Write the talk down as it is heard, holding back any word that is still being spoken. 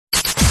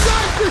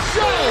the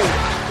show!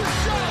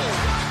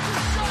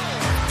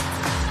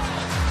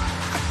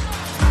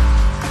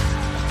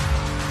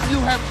 You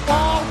have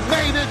all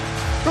made it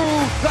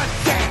through the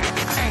dance.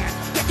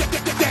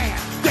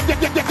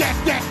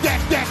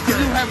 You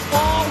have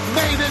all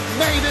made it.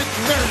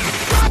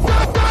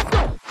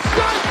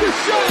 Start the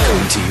show!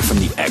 Coming to you from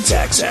the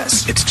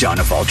X-Axis, it's John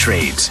of All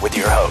Trades with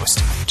your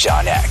host,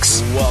 John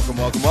X. Welcome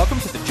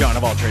to the John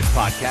of All Trades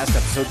podcast,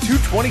 episode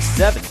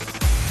 227.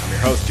 I'm your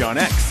host, John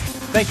X.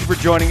 Thank you for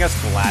joining us.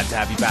 Glad to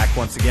have you back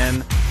once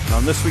again. And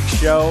on this week's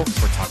show,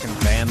 we're talking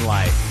van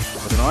life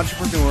with an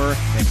entrepreneur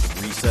named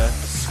Risa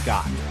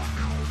Scott.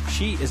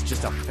 She is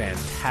just a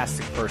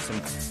fantastic person,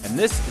 and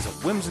this is a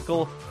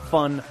whimsical,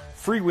 fun,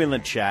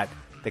 freewheeling chat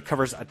that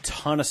covers a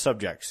ton of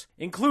subjects,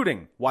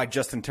 including why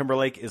Justin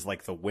Timberlake is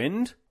like the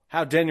wind,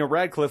 how Daniel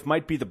Radcliffe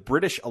might be the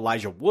British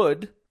Elijah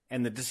Wood,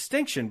 and the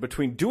distinction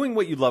between doing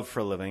what you love for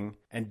a living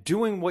and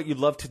doing what you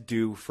love to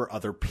do for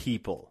other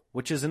people,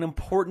 which is an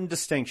important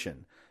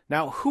distinction.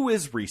 Now, who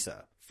is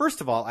Risa?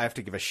 First of all, I have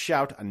to give a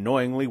shout,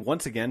 annoyingly,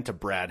 once again to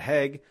Brad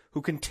Haag,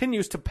 who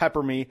continues to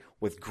pepper me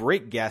with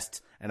great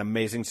guests and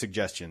amazing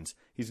suggestions.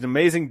 He's an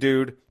amazing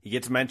dude. He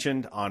gets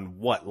mentioned on,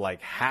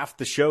 like half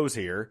the shows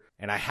here,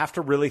 and I have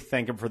to really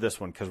thank him for this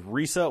one, because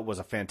Risa was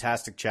a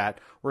fantastic chat.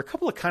 We're a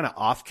couple of kind of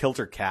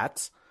off-kilter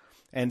cats,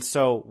 and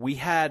so we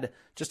had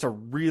just a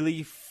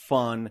really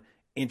fun,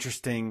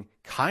 interesting,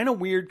 kind of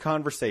weird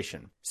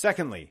conversation.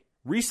 Secondly,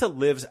 Risa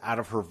lives out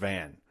of her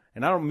van.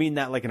 And I don't mean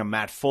that like in a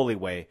Matt Foley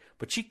way,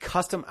 but she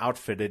custom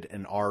outfitted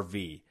an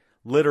RV.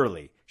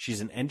 Literally,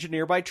 she's an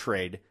engineer by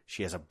trade.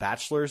 She has a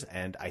bachelor's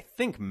and I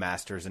think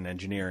master's in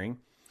engineering,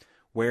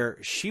 where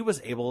she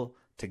was able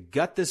to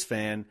gut this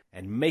van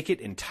and make it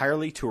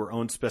entirely to her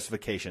own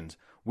specifications.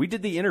 We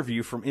did the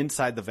interview from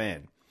inside the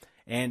van,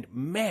 and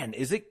man,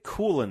 is it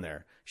cool in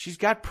there. She's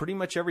got pretty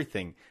much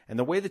everything, and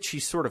the way that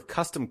she sort of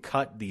custom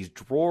cut these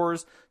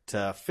drawers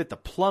to fit the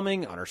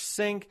plumbing on her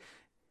sink,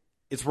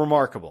 it's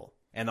remarkable.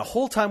 And the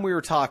whole time we were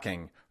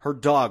talking, her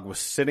dog was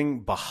sitting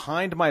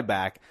behind my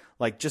back,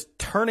 like just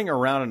turning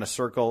around in a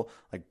circle,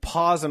 like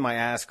paws in my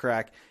ass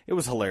crack. It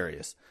was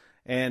hilarious.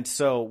 And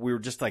so we were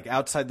just like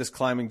outside this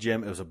climbing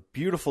gym. It was a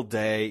beautiful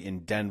day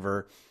in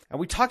Denver. And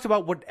we talked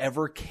about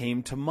whatever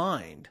came to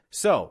mind.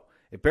 So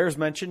it bears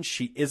mention,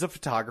 she is a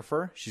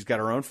photographer. She's got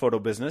her own photo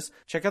business.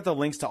 Check out the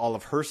links to all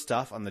of her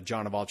stuff on the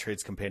John of All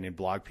Trades companion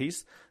blog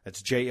piece.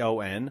 That's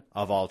JON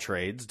of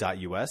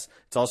alltrades.us.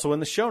 It's also in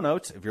the show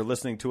notes if you're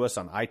listening to us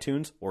on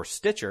iTunes or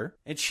Stitcher.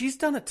 And she's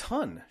done a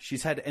ton.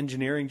 She's had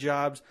engineering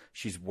jobs.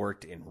 She's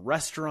worked in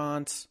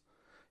restaurants.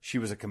 She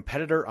was a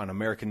competitor on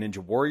American Ninja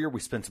Warrior. We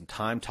spent some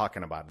time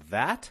talking about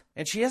that.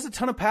 And she has a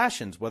ton of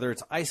passions, whether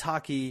it's ice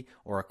hockey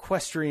or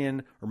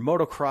equestrian or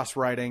motocross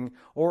riding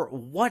or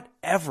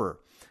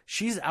whatever.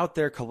 She's out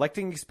there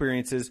collecting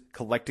experiences,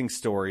 collecting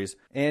stories,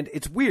 and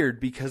it's weird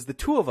because the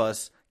two of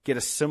us get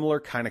a similar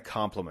kind of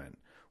compliment,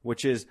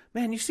 which is,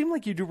 man, you seem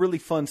like you do really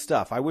fun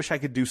stuff. I wish I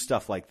could do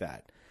stuff like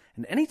that.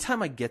 And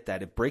anytime I get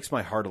that, it breaks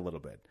my heart a little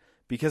bit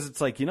because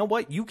it's like, you know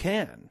what? You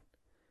can.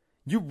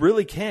 You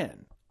really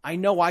can. I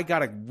know I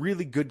got a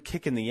really good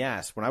kick in the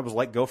ass when I was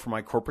let go from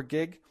my corporate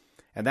gig,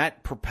 and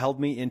that propelled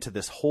me into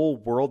this whole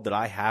world that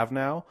I have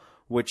now,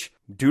 which,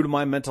 due to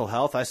my mental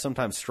health, I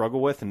sometimes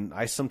struggle with and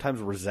I sometimes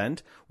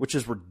resent, which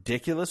is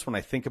ridiculous when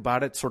I think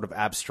about it sort of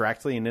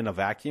abstractly and in a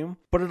vacuum.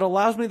 But it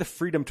allows me the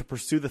freedom to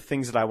pursue the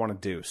things that I want to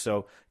do.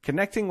 So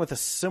connecting with a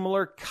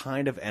similar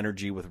kind of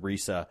energy with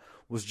Risa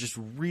was just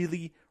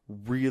really,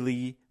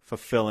 really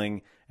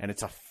fulfilling. And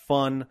it's a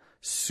fun,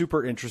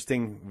 super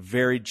interesting,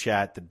 varied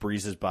chat that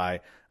breezes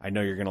by. I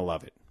know you're going to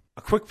love it.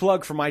 A quick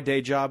plug for my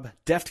day job.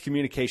 Deft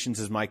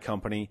Communications is my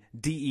company,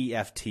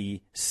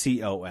 DEFTCOM.US.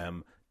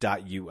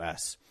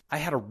 I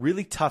had a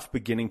really tough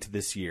beginning to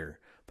this year,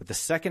 but the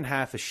second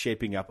half is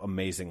shaping up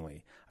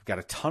amazingly. I've got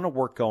a ton of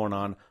work going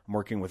on. I'm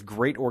working with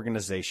great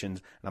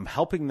organizations, and I'm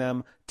helping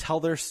them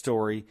tell their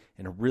story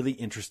in a really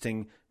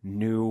interesting,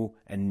 new,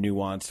 and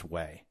nuanced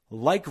way.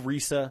 Like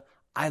Risa,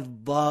 I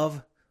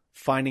love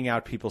finding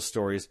out people's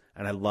stories,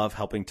 and I love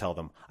helping tell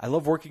them. I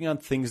love working on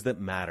things that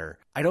matter.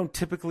 I don't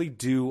typically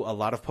do a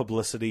lot of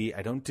publicity.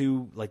 I don't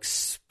do like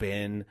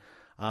spin.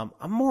 I'm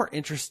more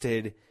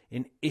interested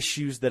in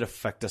issues that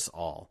affect us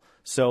all.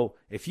 So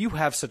if you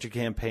have such a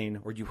campaign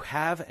or you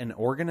have an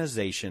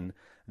organization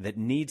that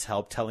needs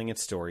help telling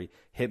its story,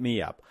 hit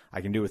me up.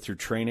 I can do it through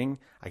training,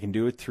 I can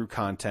do it through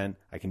content,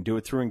 I can do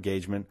it through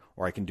engagement,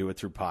 or I can do it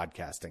through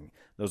podcasting.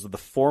 Those are the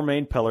four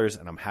main pillars,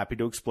 and I'm happy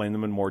to explain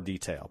them in more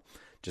detail.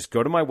 Just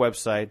go to my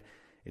website.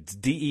 It's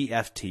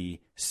DEFTCOM.US.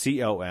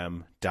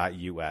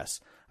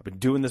 I've been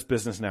doing this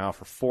business now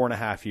for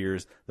 4.5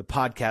 years, the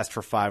podcast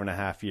for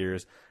 5.5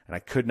 years, and I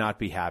could not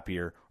be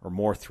happier or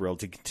more thrilled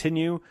to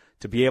continue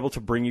to be able to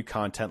bring you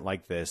content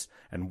like this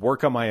and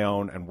work on my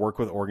own and work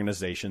with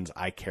organizations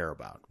I care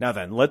about. Now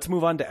then, let's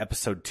move on to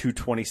episode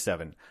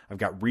 227. I've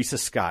got Risa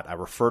Scott. I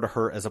refer to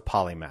her as a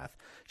polymath.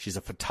 She's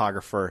a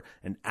photographer,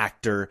 an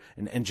actor,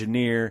 an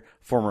engineer,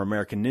 former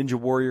American Ninja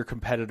Warrior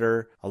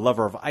competitor, a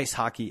lover of ice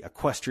hockey,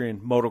 equestrian,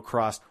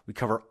 motocross. We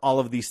cover all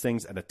of these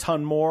things and a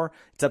ton more.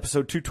 It's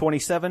episode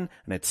 227,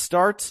 and it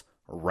starts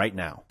right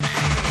now.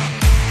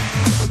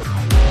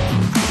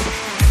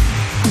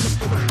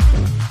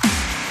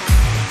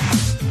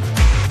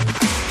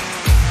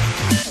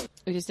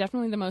 It is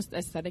definitely the most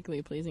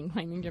aesthetically pleasing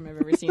climbing gym I've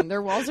ever seen.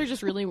 Their walls are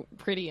just really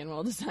pretty and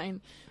well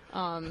designed.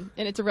 And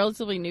it's a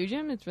relatively new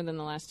gym. It's within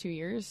the last 2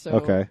 years. So,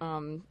 okay.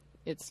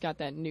 It's got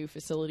that new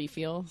facility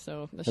feel.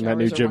 So the showers and that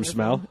new gym wonderful.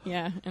 Smell?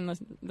 Yeah, and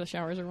the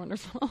showers are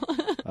wonderful.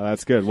 Oh,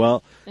 that's good.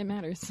 Well, it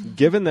matters.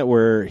 Given that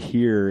we're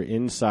here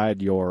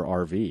inside your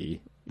RV,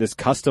 this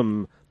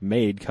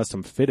custom-made,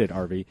 custom-fitted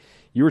RV,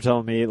 you were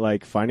telling me,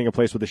 like, finding a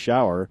place with a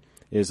shower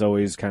is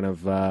always kind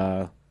of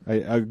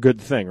a good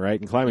thing, right?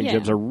 And climbing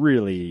gyms are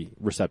really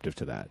receptive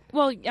to that.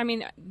 Well, I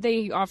mean,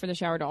 they offer the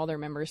shower to all their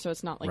members, so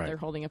it's not like they're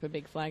holding up a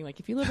big flag,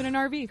 like, if you live in an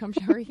RV, come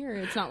shower here.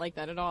 It's not like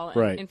that at all.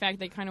 Right. In fact,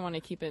 they kind of want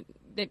to keep it,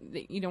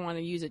 you don't want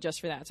to use it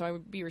just for that. So I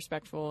would be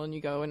respectful, and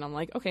you go, and I'm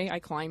like, okay, I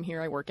climb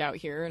here, I work out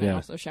here, and I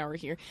also shower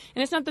here.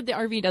 And it's not that the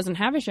RV doesn't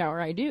have a shower,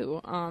 I do.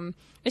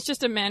 It's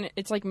just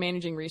it's like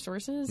managing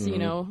resources, you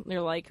know?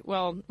 They're like,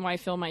 well, why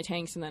fill my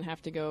tanks and then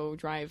have to go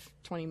drive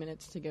 20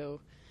 minutes to go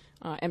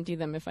empty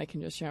them if I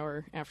can just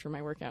shower after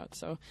my workout.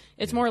 So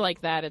it's more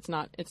like that. It's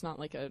not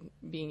like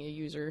being a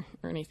user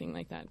or anything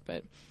like that.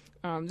 But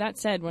that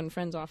said, when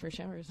friends offer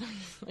showers, I'm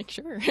like,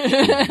 sure.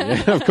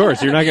 Yeah, of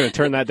course. You're not going to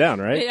turn that down,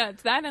 right? Yeah,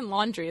 it's that and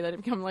laundry that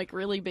have become like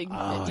really big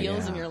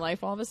deals in your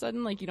life all of a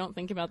sudden. Like, you don't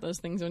think about those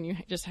things when you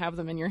just have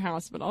them in your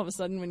house. But all of a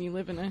sudden when you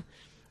live in a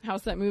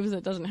house that moves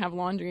that doesn't have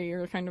laundry,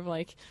 you're kind of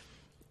like,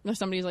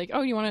 somebody's like,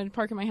 oh, you want to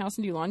park in my house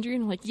and do laundry?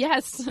 And I'm like,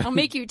 yes, I'll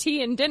make you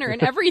tea and dinner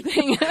and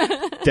everything.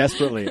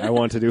 Desperately, I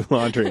want to do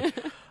laundry.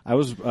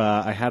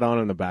 I had on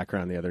in the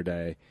background the other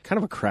day, kind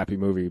of a crappy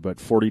movie, but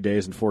 40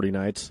 Days and 40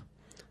 Nights.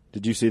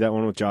 Did you see that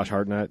one with Josh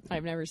Hartnett?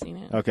 I've never seen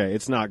it. Okay,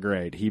 it's not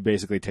great. He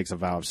basically takes a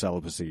vow of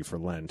celibacy for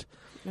Lent.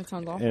 That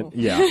sounds awful. And,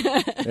 yeah,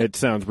 it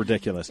sounds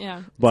ridiculous.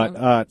 Yeah,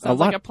 but sounds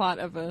like a plot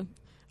of a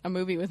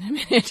movie with him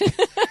in it.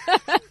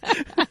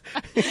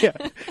 Yeah,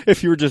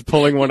 if you were just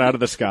pulling one out of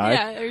the sky.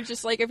 Yeah, or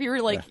just like if you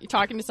were like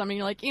talking to somebody,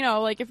 you're like, you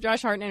know, like if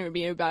Josh Hartnett would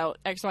be about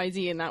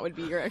XYZ and that would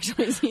be your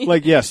XYZ.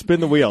 Like, yeah, spin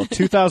the wheel.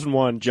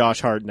 2001,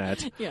 Josh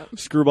Hartnett. Yep.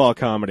 Screwball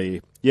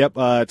comedy. Yep,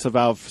 it's a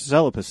vow of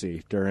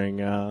celibacy during...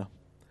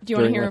 Do you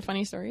want to hear a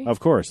funny story? Of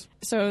course.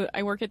 So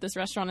I work at this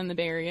restaurant in the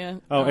Bay Area.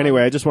 Oh,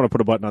 anyway, I just want to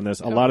put a button on this.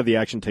 A lot of the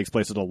action takes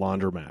place at a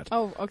laundromat.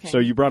 Oh, okay. So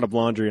you brought up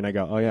laundry, and I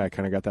go, oh, yeah, I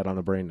kind of got that on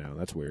the brain now.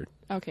 That's weird.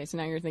 Okay, so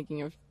now you're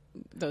thinking of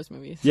those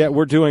movies. Yeah,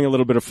 we're doing a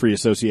little bit of free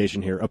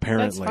association here,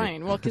 apparently. That's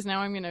fine. Well, because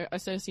now I'm going to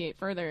associate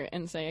further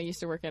and say I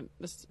used to work at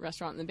this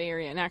restaurant in the Bay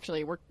Area, and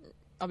actually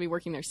I'll be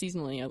working there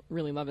seasonally. I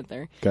really love it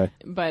there. Okay.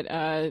 But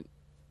I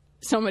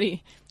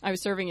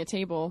was serving a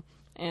table,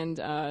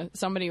 and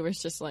somebody was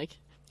just like,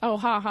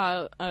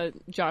 oh,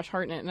 Josh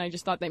Hartnett, and I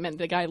just thought they meant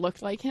the guy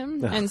looked like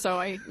him, and so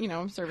I,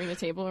 serving the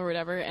table or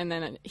whatever, and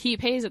then he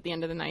pays at the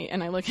end of the night,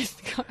 and I look at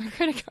the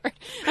credit card,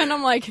 and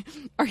I'm like,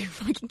 are you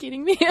fucking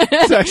kidding me?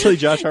 It's actually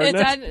Josh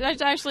Hartnett?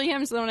 That's actually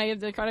him, so when I had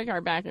the credit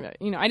card back,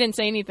 I didn't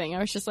say anything. I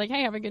was just like,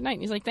 hey, have a good night,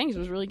 and he's like, thanks, it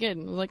was really good,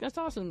 and I was like, that's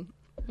awesome.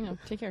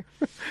 Take care.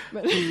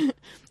 But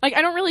like,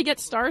 I don't really get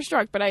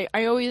starstruck, but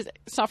I always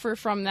suffer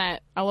from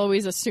that. I'll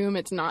always assume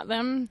it's not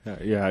them.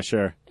 Yeah,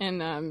 sure.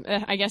 And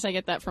I guess I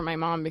get that from my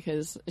mom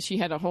because she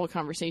had a whole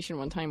conversation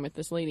one time with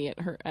this lady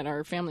at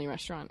our family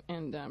restaurant,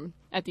 and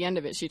at the end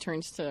of it, she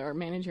turns to our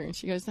manager and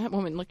she goes, "That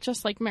woman looked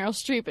just like Meryl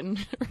Streep,"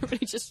 and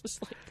everybody just was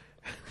like,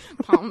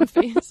 palm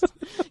face.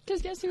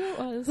 Because guess who it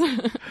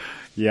was?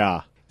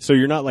 Yeah. So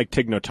you're not like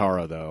Tig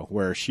Notaro, though,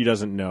 where she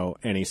doesn't know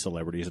any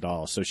celebrities at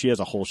all. So she has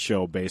a whole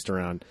show based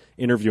around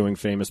interviewing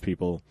famous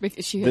people.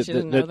 Because she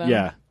doesn't know them?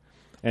 Yeah.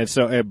 And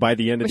so by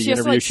the end of the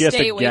interview, she has to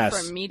stay away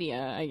guess. from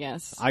media, I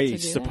guess. I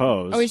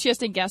suppose. Oh, and she has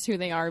to guess who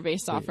they are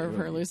based off of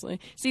her loosely.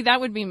 See, that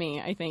would be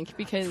me, I think,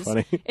 because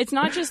it's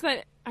not just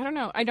that. I don't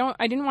know. I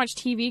didn't watch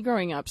TV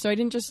growing up, so I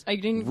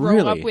didn't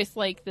grow up with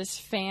like this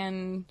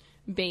fan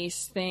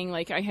base thing.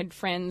 Like, I had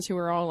friends who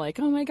were all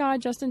like, "Oh my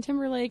God, Justin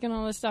Timberlake" and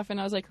all this stuff, and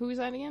I was like, "Who's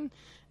that again?"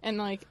 And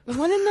like, the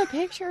one in the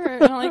picture,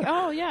 and I'm like,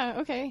 oh yeah,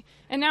 okay.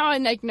 And now I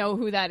like know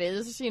who that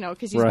is,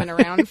 because he's been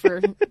around for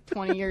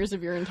 20 years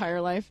of your entire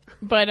life.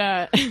 But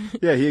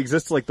yeah, he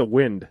exists like the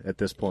wind at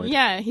this point.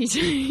 Yeah,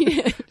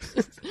 he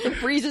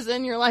breezes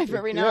in your life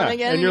every now and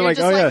again, and you're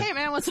just oh, like, hey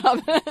man, what's up?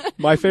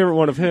 My favorite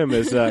one of him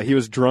is he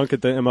was drunk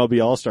at the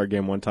MLB All-Star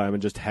game one time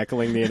and just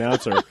heckling the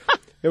announcer.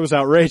 It was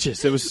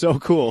outrageous. It was so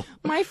cool.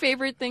 My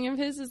favorite thing of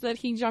his is that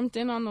he jumped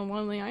in on the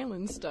Lonely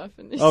Island stuff.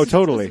 And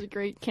totally. Just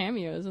great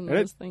cameos in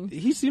those things.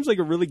 He seems like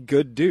a really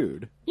good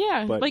dude.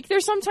 Yeah, like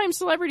there's sometimes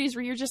celebrities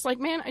where you're just like,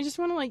 man, I just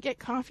want to like get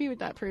coffee with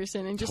that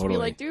person and just be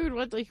like, dude,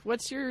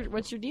 what's your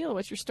deal?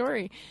 What's your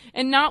story?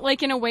 And not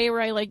like in a way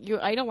where I like you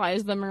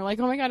idolize them or like,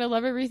 oh my God, I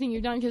love everything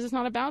you've done, because it's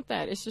not about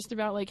that. It's just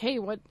about like, hey,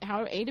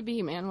 how A to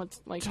B, man?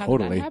 What's like, how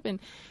did that happen?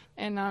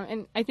 And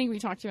I think we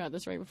talked about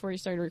this right before we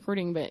started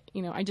recording, but,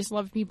 I just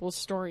love people's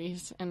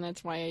stories, and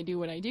that's why I do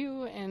what I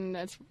do, and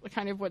that's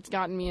kind of what's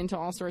gotten me into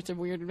all sorts of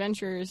weird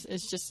adventures.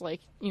 It's just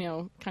like,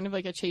 kind of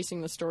like a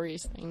chasing the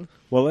stories thing.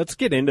 Well, let's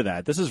get into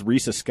that. This is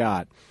Risa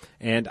Scott,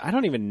 and I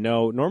don't even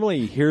know.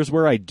 Normally, here's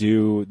where I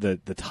do the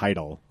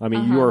title. I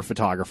mean, you are a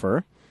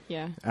photographer.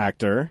 Yeah.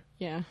 Actor.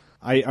 Yeah.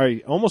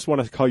 I almost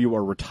want to call you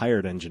a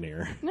retired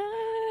engineer. No.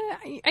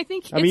 I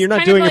think. I mean, you're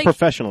not doing it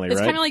professionally, right?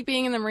 It's kind of like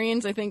being in the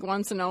Marines. I think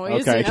once and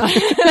always. Okay.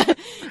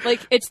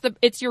 Like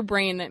it's your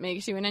brain that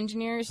makes you an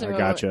engineer. So I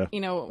gotcha.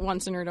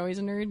 Once a nerd, always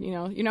a nerd.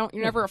 You're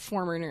never a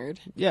former nerd.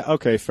 Yeah.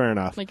 Okay. Fair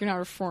enough. Like you're not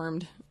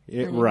reformed.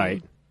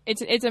 Right.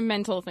 It's a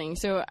mental thing.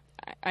 So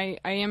I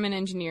am an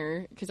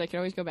engineer because I could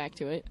always go back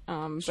to it.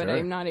 Sure. But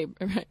I'm not a.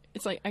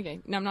 It's like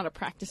okay, no, I'm not a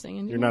practicing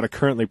engineer. You're not a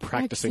currently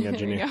practicing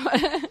engineer.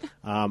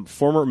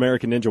 Former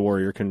American Ninja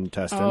Warrior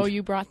contestant. Oh,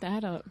 you brought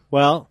that up.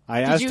 Well,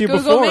 I asked you Google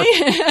before. Me?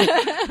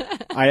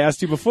 I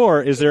asked you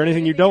before. Is there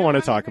anything you don't want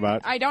to talk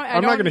about? I'm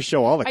not going to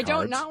show all the cards. I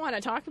don't not want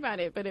to talk about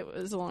it, but it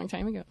was a long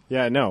time ago.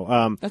 Yeah,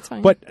 no. That's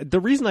fine. But the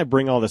reason I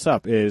bring all this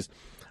up is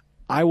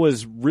I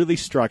was really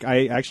struck.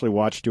 I actually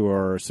watched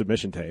your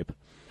submission tape.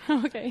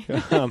 Okay.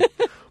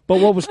 But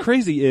what was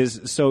crazy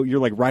is, so you're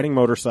like riding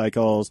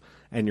motorcycles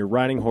and you're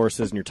riding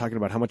horses and you're talking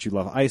about how much you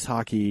love ice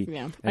hockey.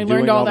 Yeah, and I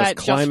learned all this that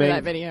just climbing. for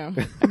that video.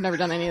 I've never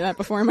done any of that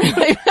before in my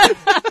life.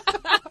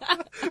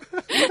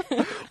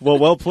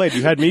 Well played.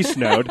 You had me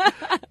snowed.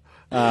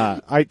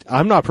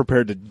 I'm not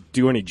prepared to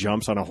do any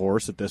jumps on a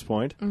horse at this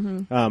point.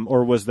 Mm-hmm.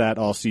 Or was that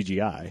all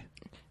CGI?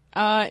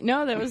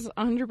 No, that was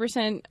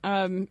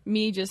 100%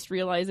 me just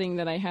realizing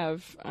that I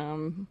have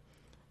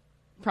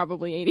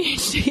probably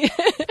ADHD.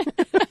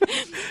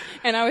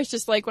 And I was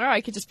just like, wow,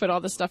 I could just put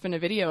all this stuff in a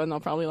video and they'll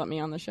probably let me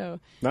on the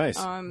show. Nice.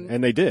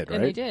 And they did, right?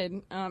 And they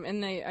did.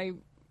 And I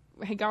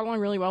got along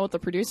really well with the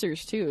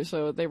producers, too.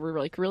 So they were,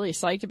 like, really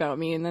psyched about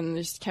me. And then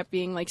they just kept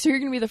being like, so you're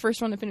going to be the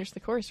first one to finish the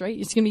course, right?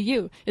 It's going to be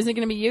you. Isn't it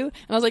going to be you?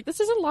 And I was like,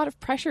 this is a lot of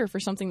pressure for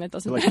something that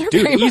doesn't matter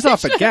dude, very ease much.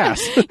 off the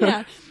gas.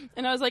 Yeah.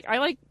 And I was like,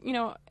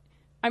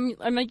 I'm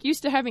like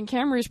used to having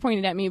cameras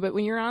pointed at me, but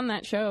when you're on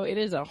that show, it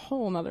is a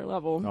whole nother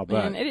level. I'll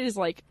bet. And it is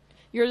like,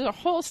 there's a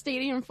whole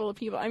stadium full of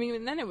people. I mean,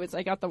 and then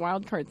I got the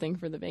wild card thing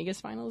for the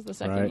Vegas finals the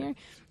second year.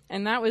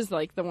 And that was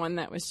like the one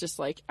that was just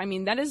like, I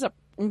mean, that is a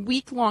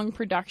week-long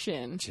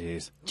production.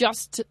 Jeez.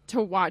 Just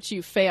to watch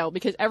you fail,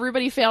 because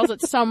everybody fails at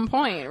some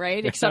point,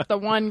 right? Except the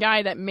one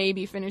guy that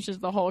maybe finishes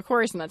the whole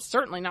course, and that's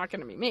certainly not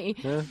going to be me.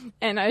 Yeah.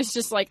 And I was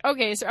just like,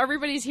 okay, so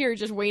everybody's here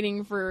just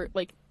waiting for,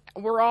 like,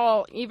 we're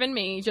all, even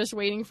me, just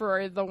waiting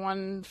for the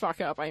one fuck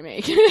up I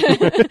make.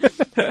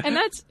 And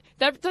that's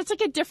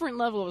like a different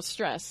level of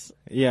stress.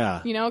 Yeah.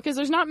 Because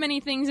there's not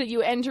many things that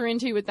you enter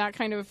into with that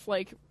kind of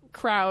like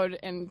crowd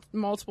and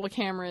multiple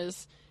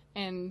cameras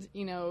and,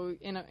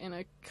 in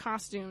a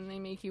costume they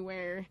make you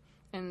wear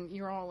and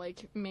you're all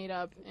like made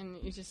up and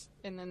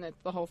then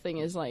the whole thing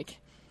is like,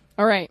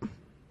 all right,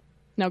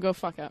 now go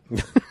fuck up.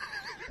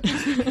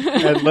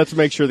 And let's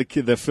make sure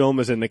the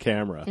film is in the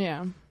camera.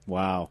 Yeah.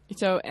 Wow.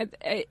 So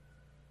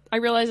I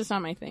realize it's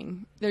not my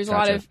thing. There's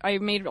Gotcha. I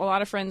made a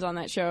lot of friends on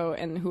that show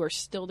and who are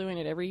still doing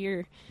it every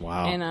year.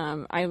 Wow. And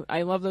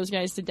I love those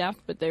guys to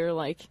death, but they're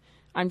like,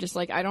 I'm just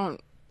like,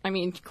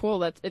 cool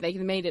that they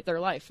made it their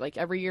life. Like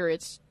every year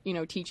it's,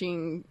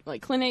 teaching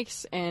like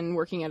clinics and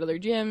working at other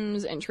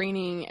gyms and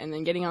training and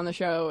then getting on the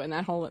show, and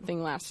that whole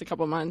thing lasts a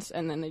couple months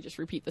and then they just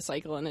repeat the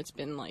cycle, and it's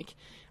been like,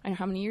 I don't know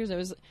how many years. It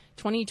was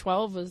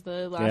 2012 was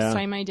the last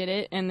time I did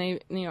it, and they,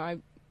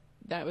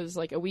 that was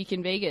like a week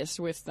in Vegas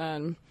with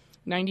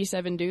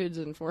 97 dudes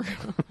and 4.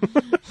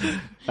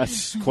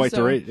 That's quite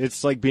the rate.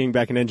 It's like being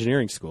back in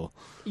engineering school.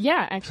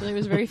 Yeah, actually, it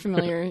was very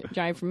familiar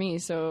jive for me.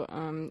 So,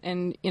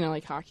 and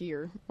like hockey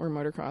or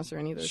motocross or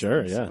any of those.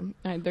 Sure, things.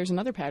 yeah. So, there's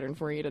another pattern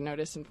for you to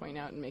notice and point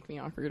out and make me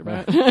awkward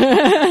about.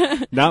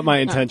 Not my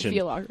intention. Not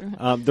feel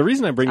awkward. The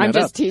reason I bring that up.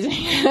 I'm just teasing.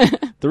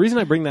 The reason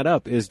I bring that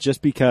up is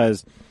just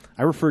because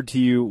I referred to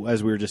you,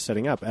 as we were just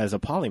setting up, as a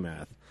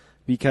polymath.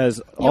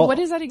 Because what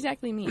does that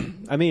exactly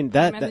mean? I mean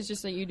that is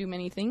just that you do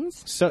many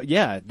things. So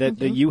that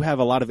you have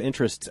a lot of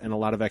interests and a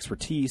lot of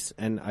expertise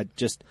and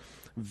just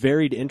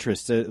varied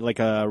interests, like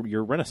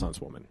you're a Renaissance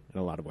woman in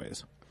a lot of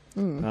ways.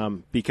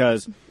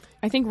 Because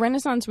I think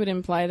Renaissance would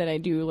imply that I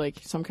do like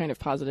some kind of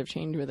positive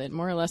change with it.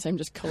 More or less, I'm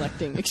just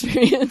collecting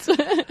experience.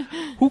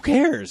 Who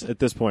cares at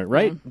this point,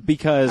 right?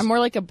 Because I'm more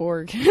like a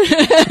Borg.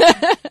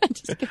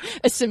 Just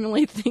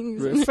assimilate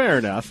things. Fair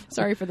enough.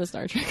 Sorry for the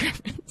Star Trek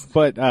reference.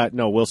 But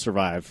no, we'll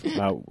survive.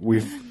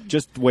 We've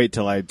just wait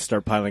till I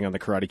start piling on the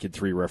Karate Kid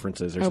 3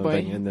 references or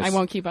something. Boy. In this. I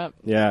won't keep up.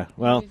 Yeah,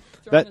 well,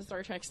 that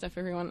Star Trek stuff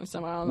every once in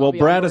a while. Well,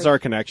 Brad is our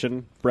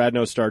connection. Brad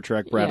knows Star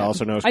Trek. Brad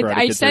also knows Karate Kid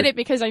 3. I said it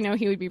because I know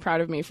he would be proud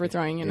of me for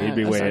throwing in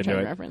a Star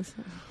Trek reference.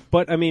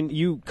 But I mean,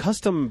 you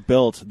custom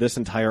built this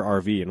entire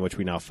RV in which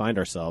we now find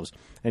ourselves,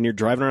 and you're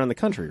driving around the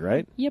country,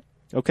 right? Yep.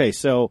 Okay,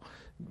 so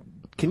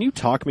can you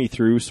talk me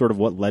through sort of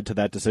what led to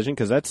that decision?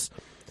 Because that's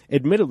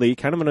admittedly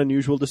kind of an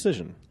unusual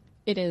decision.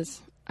 It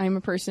is. I'm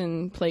a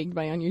person plagued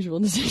by unusual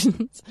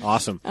decisions.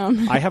 Awesome.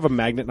 I have a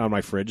magnet on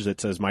my fridge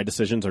that says my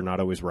decisions are not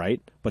always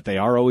right, but they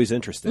are always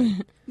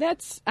interesting.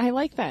 I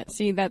like that.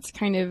 See, that's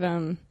kind of,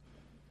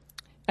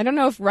 I don't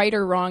know if right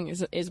or wrong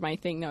is my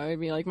thing, though. It would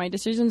be like, my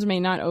decisions may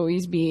not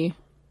always be,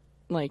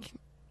 like,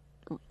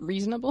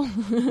 reasonable.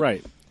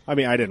 Right. I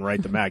mean, I didn't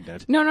write the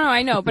magnet. No,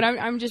 I know, but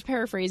I'm just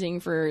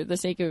paraphrasing for the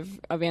sake of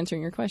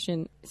answering your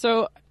question.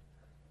 So,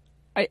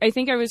 I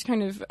think I was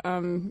kind of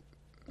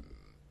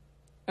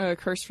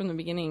cursed from the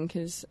beginning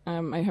because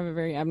I have a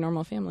very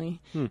abnormal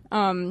family.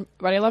 But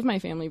I love my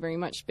family very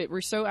much. But we're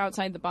so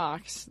outside the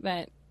box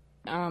that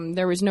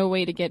there was no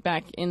way to get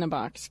back in the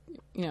box.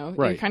 You know,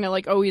 right. You're kind of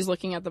like always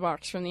looking at the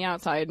box from the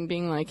outside and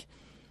being like,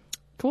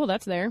 cool,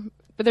 that's there.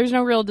 But there's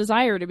no real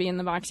desire to be in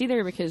the box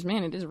either because,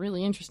 man, it is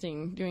really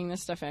interesting doing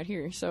this stuff out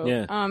here. So,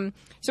 yeah.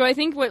 So I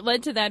think what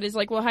led to that is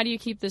like, well, how do you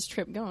keep this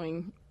trip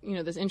going? You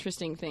know, this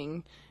interesting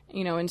thing.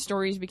 You know, and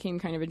stories became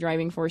kind of a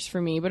driving force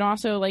for me, but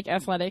also like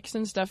athletics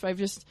and stuff.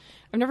 I've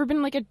never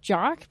been like a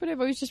jock, but I've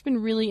always just been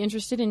really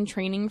interested in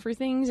training for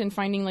things and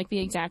finding like the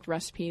exact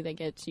recipe that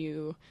gets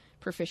you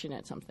proficient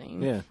at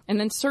something. Yeah. And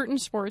then certain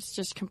sports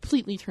just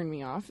completely turn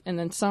me off. And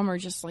then some are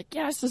just like,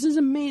 yes, this is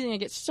amazing. I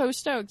get so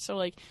stoked. So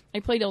like I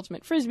played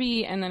ultimate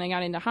frisbee and then I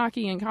got into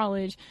hockey in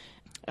college.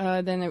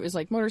 Then it was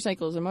like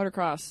motorcycles and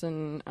motocross.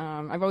 And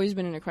I've always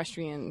been an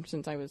equestrian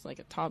since I was like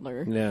a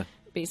toddler. Yeah.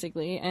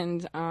 Basically,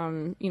 and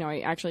you know,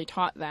 I actually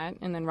taught that,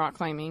 and then rock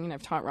climbing, and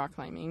I've taught rock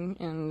climbing,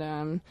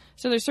 and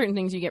so there's certain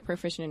things you get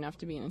proficient enough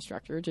to be an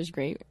instructor, which is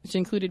great. Which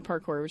included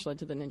parkour, which led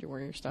to the Ninja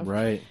Warrior stuff.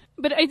 Right.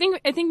 But I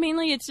think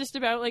mainly it's just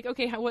about like,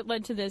 okay, what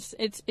led to this?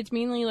 It's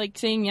mainly like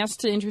saying yes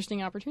to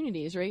interesting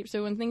opportunities, right?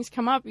 So when things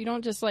come up, you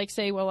don't just like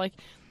say, well, like,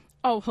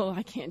 oh, well,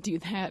 I can't do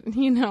that,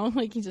 you know,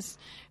 like you just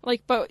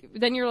like, but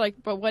then you're like,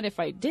 but what if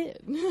I did?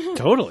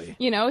 Totally.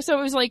 You know, so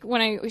it was like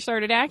when I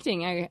started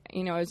acting, I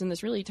was in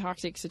this really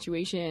toxic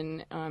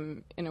situation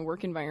in a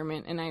work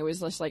environment, and I was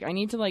just like, I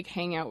need to like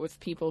hang out with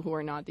people who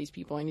are not these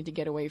people. I need to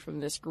get away from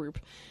this group.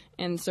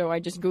 And so I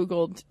just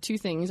Googled two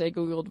things. I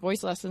Googled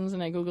voice lessons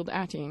and I Googled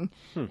acting.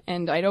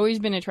 And I'd always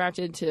been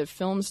attracted to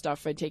film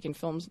stuff. I'd taken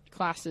film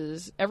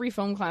classes. Every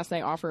film class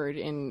they offered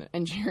in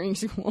engineering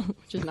school,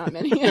 which is not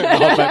many.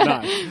 I'll bet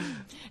not.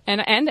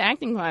 And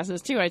acting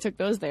classes, too. I took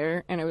those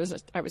there, and I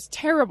was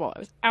terrible. I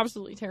was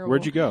absolutely terrible.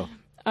 Where'd you go?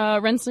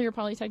 Rensselaer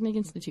Polytechnic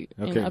Institute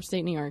in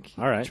upstate New York.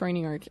 All right. Troy,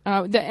 New York.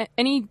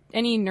 Any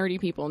nerdy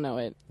people know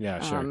it.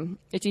 Yeah, sure.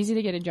 It's easy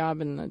to get a job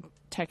in the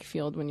tech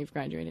field when you've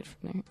graduated from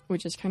there,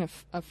 which is kind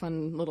of a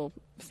fun little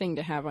thing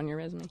to have on your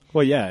resume.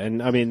 Well, yeah,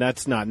 and I mean,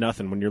 that's not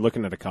nothing. When you're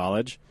looking at a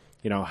college,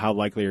 you know, how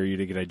likely are you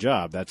to get a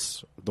job?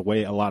 That's the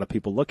way a lot of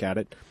people look at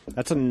it.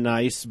 That's a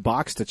nice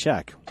box to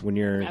check when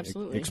you're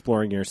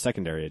exploring your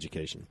secondary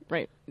education.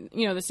 Right.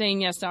 You know, the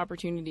saying yes to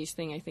opportunities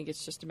thing, I think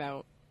it's just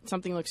about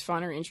something looks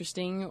fun or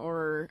interesting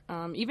or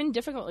even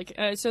difficult. Like,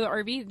 so the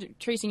RV,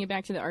 tracing it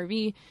back to the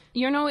RV,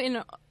 you know,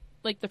 in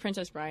like The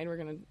Princess Bride, we're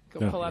going to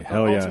go pull up the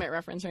ultimate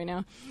reference right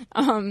now.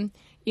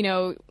 You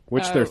know,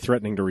 which they're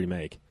threatening to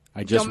remake.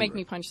 Don't make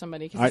me punch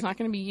somebody because it's not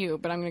going to be you,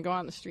 but I'm going to go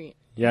out in the street.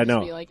 Yeah, no.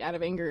 Be like out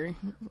of anger.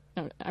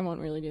 No, I won't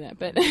really do that,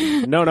 but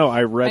no,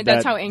 I read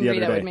that's how angry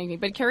that would make me.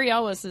 But Carrie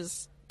Ellis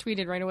is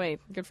tweeted right away.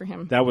 Good for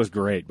him. That was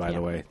great, by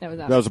the way. That was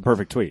awesome. That was a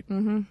perfect tweet.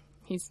 Mm-hmm.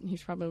 He's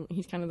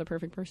kind of the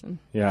perfect person.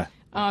 Yeah.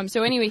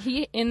 So anyway,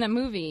 he in the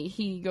movie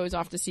he goes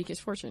off to seek his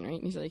fortune,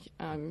 right? And he's like,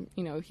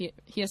 you know,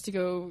 he has to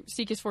go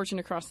seek his fortune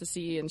across the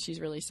sea, and she's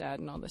really sad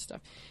and all this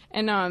stuff.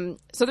 And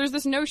so there's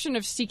this notion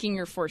of seeking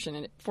your fortune,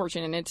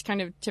 and it's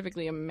kind of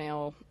typically a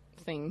male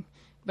thing.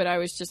 But I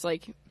was just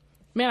like,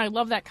 man, I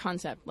love that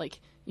concept. Like,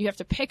 you have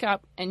to pick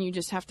up and you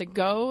just have to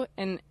go.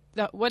 And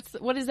what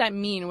does that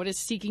mean? What does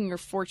seeking your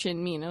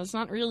fortune mean? It's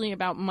not really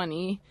about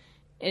money.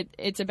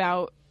 It's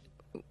about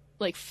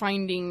like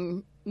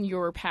finding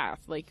your path,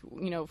 like,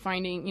 you know,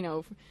 finding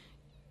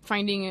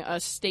a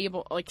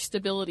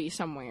stability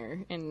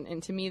somewhere.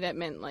 And to me that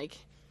meant like,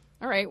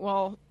 all right,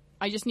 well,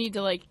 I just need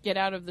to like get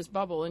out of this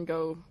bubble and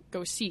go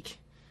seek,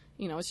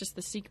 you know, it's just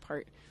the seek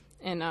part.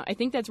 And I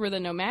think that's where the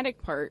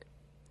nomadic part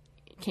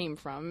came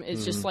from,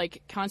 is just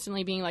like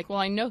constantly being like, well,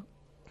 I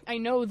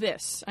know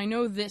this,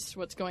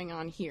 what's going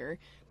on here,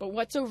 but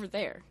what's over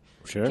there?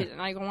 Sure.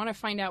 And I want to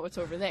find out what's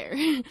over there.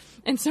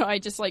 And so I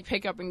just like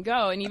pick up and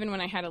go. And even when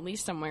I had a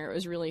lease somewhere, it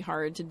was really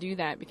hard to do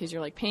that because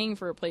you're like paying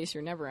for a place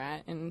you're never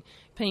at and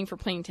paying for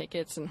plane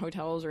tickets and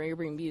hotels or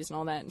Airbnbs and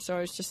all that. And so I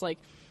was just like,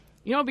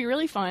 you know, it'd be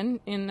really fun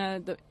in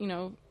you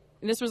know,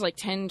 this was like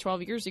 10,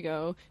 12 years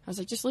ago. I was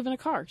like, just live in a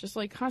car. Just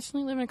like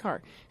constantly live in a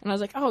car. And I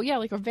was like, oh yeah,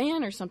 like a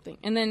van or something.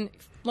 And then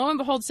lo and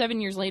behold,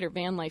 7 years later,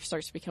 van life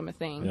starts to become a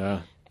thing.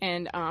 Yeah.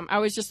 And I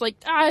was just like,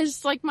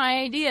 it's like my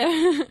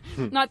idea.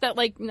 Not that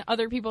like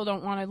other people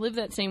don't want to live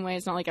that same way.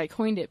 It's not like I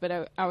coined it,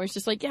 but I was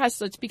just like,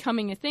 yes, it's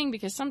becoming a thing,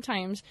 because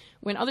sometimes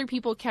when other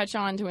people catch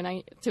on to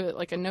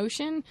like a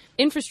notion,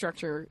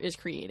 infrastructure is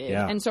created.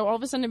 Yeah. And so all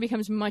of a sudden it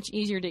becomes much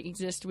easier to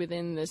exist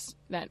within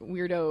that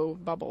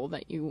weirdo bubble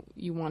that you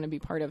want to be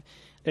part of.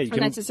 Yeah,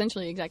 and that's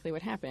essentially exactly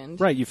what happened.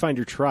 Right, you find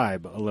your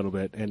tribe a little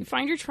bit. And you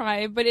find your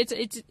tribe, but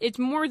it's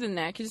more than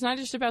that, because it's not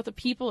just about the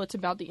people, it's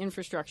about the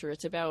infrastructure.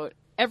 It's about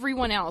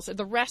everyone else,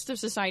 the rest of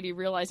society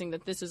realizing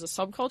that this is a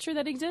subculture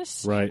that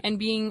exists, right, and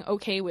being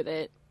okay with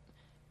it,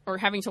 or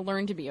having to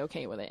learn to be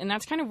okay with it. And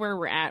that's kind of where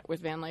we're at with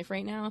van life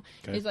right now.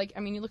 Okay. Is like, I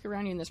mean, you look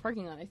around you in this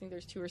parking lot, I think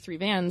there's 2 or 3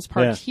 vans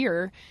parked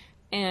here,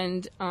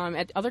 and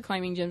at other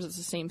climbing gyms it's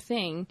the same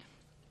thing.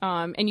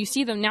 And you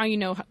see them now, you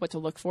know what to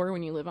look for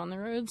when you live on the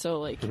road. So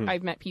like,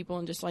 I've met people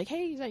and just like,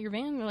 hey, is that your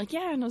van? And they're like,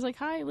 yeah. And I was like,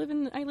 hi, I live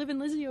in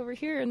Lizzie over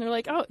here. And they're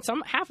like, oh,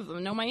 half of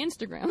them know my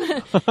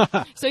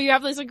Instagram. So you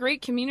have this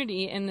great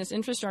community and this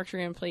infrastructure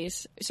in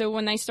place. So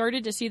when I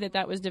started to see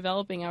that was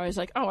developing, I was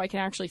like, oh, I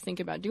can actually think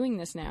about doing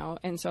this now.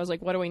 And so I was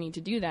like, what do I need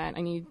to do that?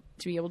 I need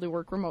to be able to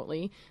work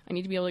remotely. I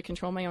need to be able to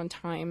control my own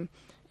time.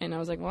 And I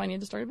was like, well, I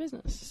need to start a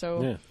business.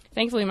 So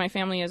thankfully, my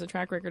family has a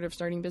track record of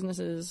starting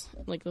businesses,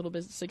 like little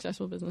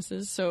successful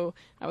businesses. So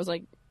I was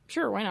like,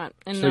 sure, why not?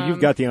 And so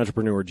you've got the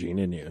entrepreneur gene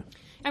in you.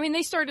 I mean,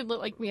 they started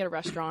like we had a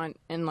restaurant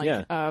and like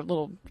a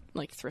little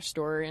like thrift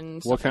store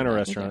and stuff. What kind of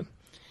restaurant?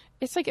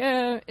 It's like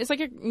a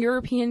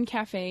European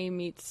cafe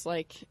meets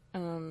like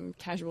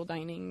casual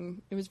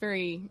dining. It was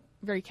very,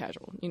 very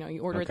casual. You know,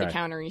 you order at the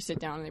counter, and you sit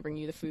down, and they bring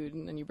you the food,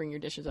 and then you bring your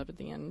dishes up at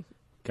the end.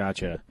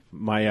 Gotcha.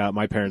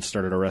 My parents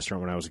started a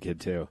restaurant when I was a kid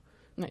too.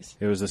 Nice.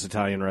 It was this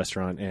Italian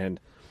restaurant, and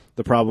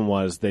the problem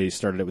was they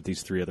started it with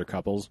these 3 other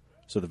couples,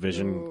 so the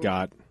vision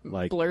got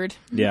like blurred.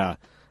 Yeah,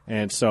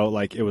 and so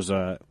like it was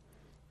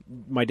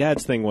my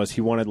dad's thing was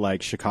he wanted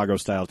like Chicago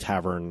style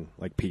tavern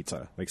like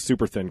pizza, like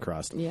super thin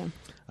crust. Yeah.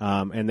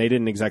 And they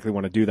didn't exactly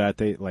want to do that.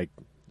 They like.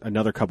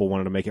 Another couple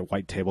wanted to make it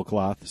white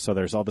tablecloth, so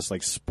there's all this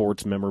like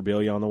sports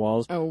memorabilia on the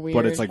walls. Oh, weird.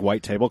 But it's like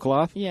white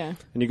tablecloth. Yeah.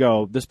 And you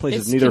go, this place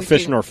is neither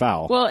fish nor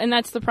fowl. Well, and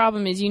that's the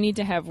problem is you need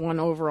to have one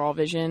overall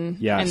vision.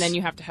 Yes. And then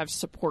you have to have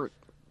support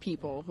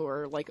people who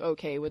are like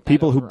okay with that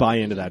people who buy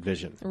into that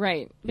vision.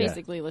 Right.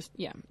 Basically,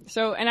 yeah.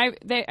 So, and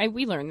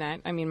we learned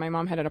that. I mean, my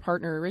mom had a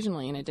partner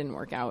originally, and it didn't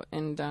work out,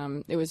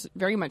 and it was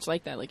very much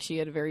like that. Like she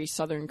had a very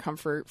Southern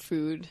comfort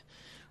food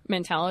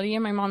mentality,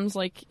 and my mom's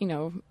like, you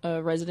know,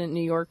 a resident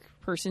New York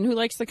person who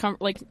likes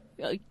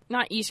the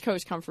not East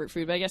Coast comfort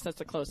food, but I guess that's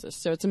the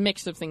closest. So it's a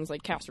mix of things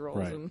like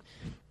casseroles and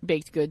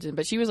baked goods.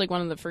 But she was like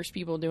one of the first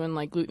people doing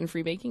like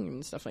gluten-free baking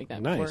and stuff like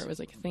that before it was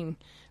like a thing.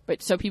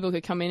 But so people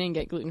could come in and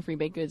get gluten-free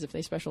baked goods if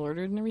they special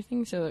ordered and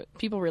everything. So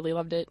people really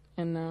loved it.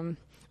 And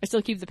I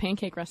still keep the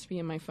pancake recipe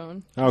in my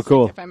phone. Oh,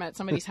 cool. Like if I'm at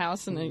somebody's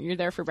house and you're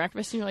there for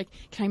breakfast and you're like,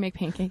 can I make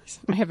pancakes?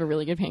 I have a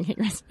really good pancake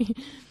recipe.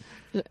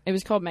 It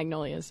was called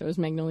Magnolia's, so it was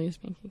Magnolia's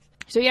Pancakes.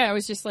 So yeah, I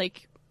was just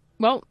like,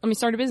 well, let me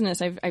start a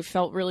business. I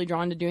felt really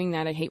drawn to doing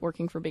that. I hate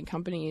working for big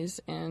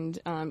companies, and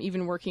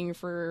even working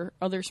for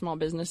other small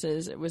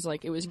businesses, it was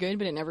good,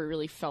 but it never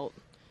really felt.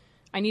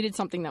 I needed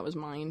something that was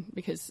mine,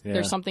 because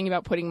there's something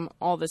about putting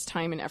all this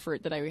time and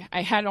effort that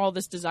I had all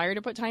this desire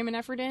to put time and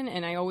effort in,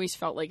 and I always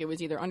felt like it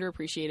was either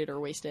underappreciated or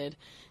wasted.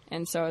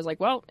 And so I was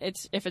like, well,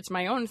 if it's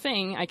my own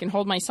thing, I can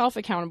hold myself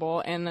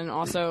accountable, and then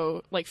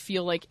also like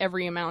feel like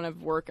every amount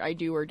of work I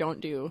do or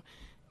don't do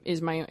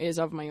is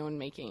of my own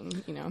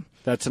making, you know.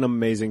 That's an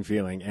amazing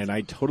feeling, and I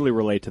totally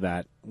relate to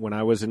that. When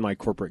I was in my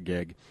corporate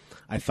gig,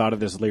 I thought of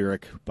this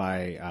lyric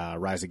by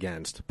Rise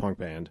Against, punk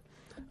band.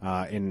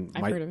 In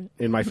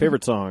my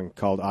favorite song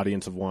called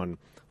Audience of One,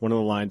 one of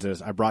the lines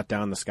is, I brought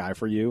down the sky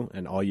for you,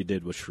 and all you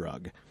did was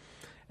shrug.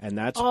 And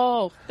that's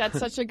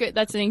such a good,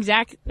 that's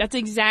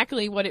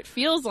exactly what it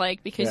feels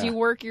like, because you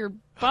work your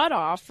butt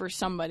off for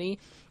somebody,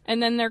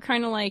 and then they're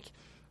kind of like,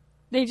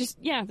 it's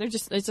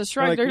a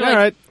shrug. Like, they're like,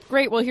 right.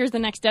 Great, well, here's the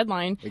next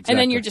deadline. Exactly. And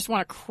then you just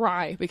want to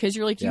cry, because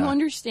you're like, do you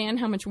understand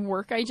how much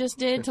work I just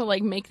did to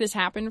like make this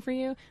happen for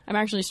you? I'm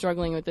actually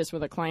struggling with this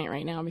with a client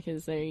right now,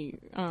 because they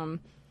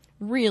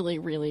really,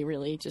 really,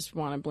 really just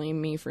want to blame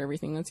me for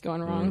everything that's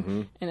going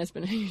wrong, and it's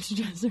been a huge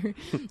stressor.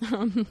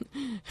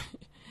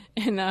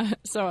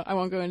 So I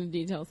won't go into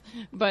details,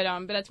 but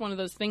that's one of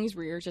those things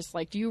where you're just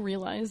like, do you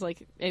realize,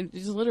 like,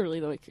 it's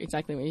literally like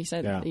exactly what you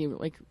said. Yeah. You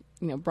like,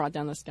 you know, brought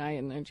down the sky,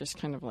 and they're just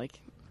kind of like,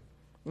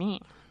 meh.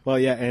 Well,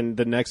 yeah, and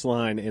the next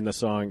line in the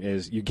song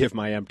is, you give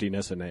my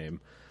emptiness a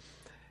name.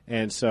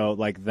 And so,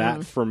 like,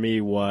 that for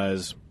me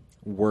was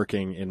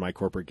working in my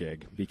corporate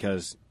gig,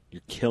 because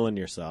you're killing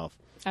yourself.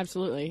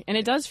 Absolutely. And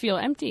it does feel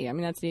empty. I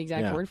mean, that's the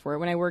exact word for it.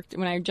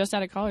 When I just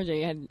out of college,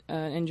 I had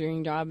an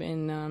engineering job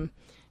in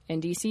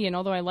D.C., and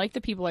although I liked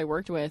the people I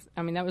worked with,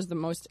 I mean, that was the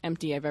most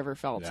empty I've ever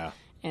felt. Yeah.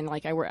 And,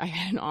 like, I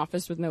had an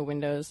office with no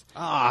windows.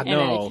 Ah,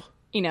 no.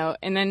 You know,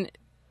 and then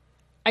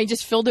I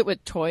just filled it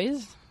with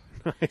toys.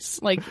 Nice.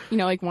 Like, you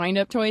know, like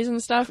wind-up toys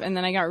and stuff. And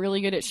then I got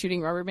really good at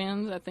shooting rubber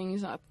bands at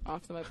things off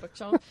my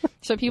bookshelf.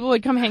 So people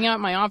would come hang out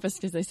in my office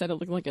because they said it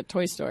looked like a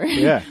toy store.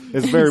 Yeah,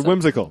 it's very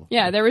whimsical.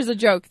 Yeah, there was a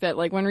joke that,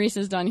 like, when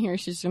Risa's done here,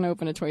 she's going to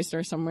open a toy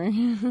store somewhere.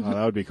 Oh,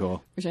 that would be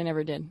cool. Which I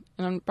never did.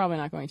 And I'm probably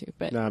not going to.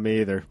 But no,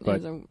 me either. But it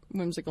was a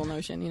whimsical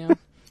notion, you know.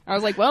 I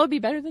was like, well, it'd be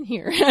better than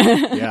here.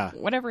 Yeah.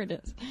 Whatever it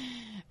is.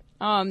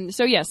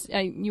 So, yes,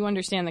 you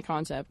understand the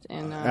concept.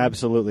 And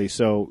absolutely.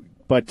 So,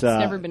 but it's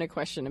never been a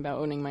question about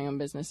owning my own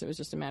business. It was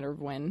just a matter of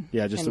when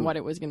and what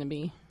it was going to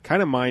be.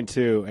 Kind of mine,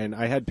 too. And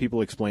I had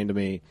people explain to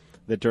me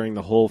that during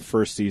the whole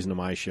first season of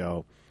my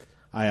show,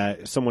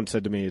 someone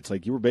said to me, it's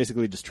like, you were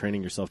basically just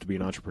training yourself to be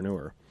an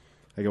entrepreneur.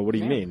 I go, what do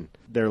you mean?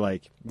 They're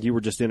like, you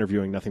were just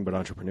interviewing nothing but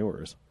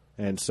entrepreneurs.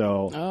 And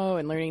so... Oh,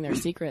 and learning their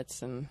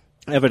secrets. And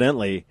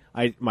evidently,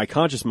 my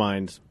conscious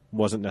mind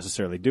wasn't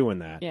necessarily doing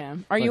that. Yeah.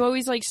 Are you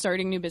always, like,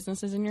 starting new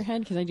businesses in your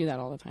head? Because I do that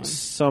all the time.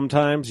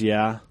 Sometimes,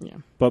 yeah. Yeah.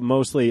 But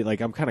mostly,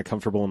 like, I'm kind of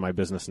comfortable in my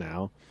business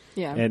now.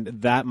 Yeah. And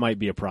that might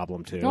be a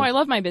problem, too. No, I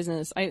love my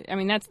business. I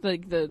mean, that's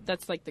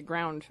that's like the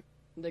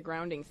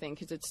grounding thing,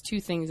 because it's two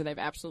things that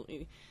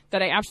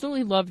I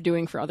absolutely love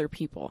doing for other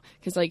people.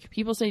 Because, like,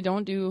 people say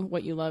don't do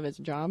what you love as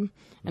a job,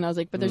 and I was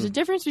like, but there's a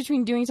difference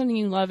between doing something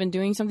you love and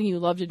doing something you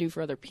love to do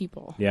for other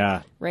people.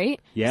 Yeah. Right?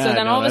 Yeah. So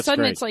then all of a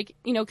sudden great. It's like,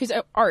 you know, because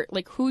art,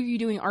 like, who are you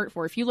doing art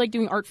for? If you like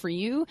doing art for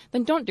you,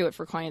 then don't do it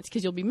for clients,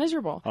 because you'll be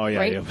miserable. Oh yeah,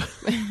 right?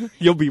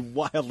 You'll be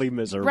wildly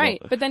miserable.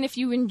 Right. But then if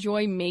you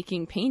enjoy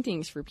making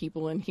paintings for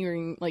people and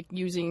hearing, like,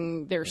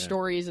 using their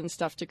stories and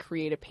stuff to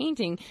create a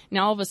painting,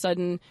 now all of a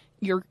sudden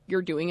you're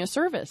doing a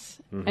service.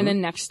 Mm-hmm. And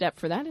then next step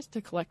for that is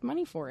to collect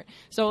money for it.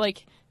 So,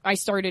 like, I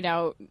started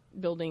out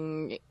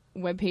building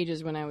web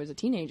pages when I was a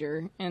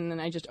teenager, and then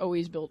I just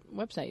always built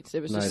websites. It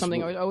was just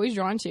something I was always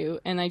drawn to,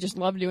 and I just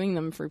loved doing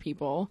them for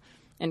people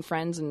and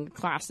friends and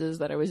classes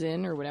that I was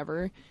in or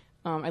whatever.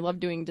 I love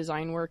doing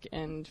design work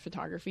and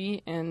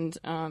photography, and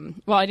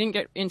I didn't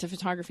get into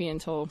photography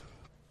until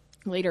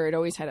later. I'd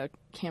always had a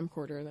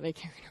camcorder that I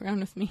carried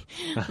around with me.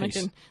 Nice. Like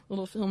a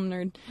little film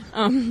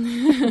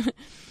nerd.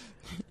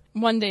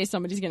 One day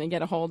somebody's going to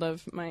get a hold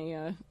of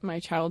my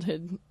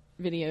childhood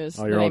videos.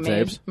 Oh, your old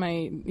tapes?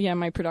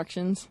 My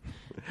productions.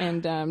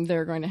 And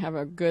they're going to have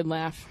a good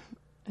laugh.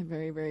 A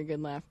very, very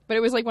good laugh. But it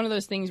was like one of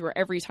those things where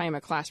every time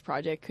a class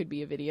project could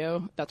be a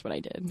video, that's what I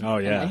did. Oh,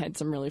 yeah. And I had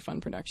some really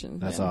fun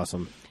productions. That's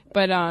awesome.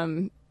 But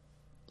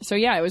so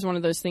yeah, it was one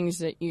of those things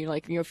that you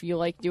like, you know, if you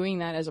like doing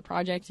that as a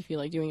project, if you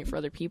like doing it for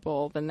other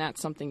people, then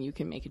that's something you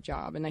can make a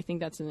job. And I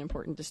think that's an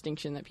important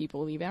distinction that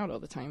people leave out all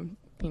the time.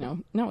 You know,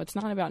 no, it's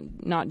not about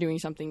not doing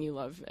something you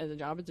love as a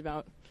job. It's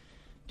about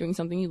doing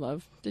something you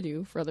love to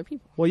do for other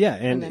people. Well, yeah,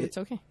 and then it's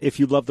okay. If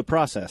you love the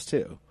process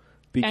too.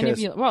 Because, and if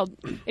you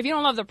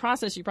don't love the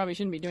process, you probably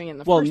shouldn't be doing it in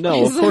the first place. Well,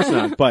 no, of course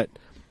not. But,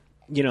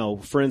 you know,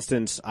 for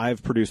instance,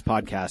 I've produced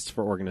podcasts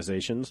for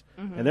organizations,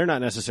 and they're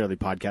not necessarily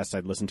podcasts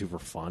I'd listen to for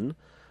fun.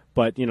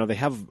 But, you know, they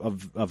have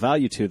a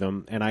value to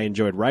them, and I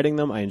enjoyed writing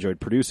them. I enjoyed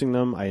producing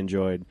them. I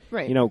enjoyed,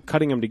 you know,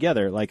 cutting them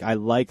together. Like, I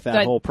like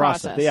that whole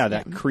process. Yeah,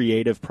 that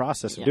creative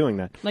process of doing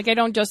that. Like, I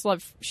don't just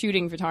love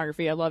shooting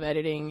photography. I love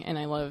editing, and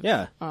I love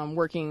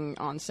working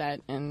on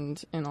set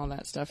and all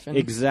that stuff. And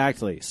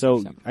exactly.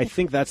 So I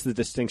think that's the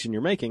distinction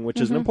you're making,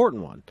 which is an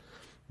important one.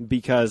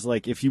 Because,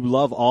 like, if you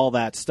love all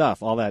that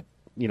stuff, all that,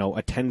 you know,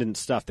 attendant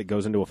stuff that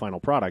goes into a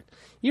final product,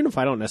 even if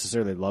I don't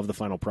necessarily love the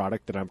final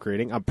product that I'm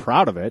creating, I'm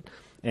proud of it.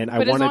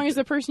 But as long as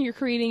the person you're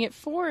creating it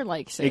for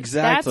likes it,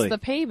 exactly.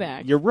 That's the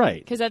payback. You're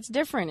right. Because that's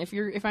different.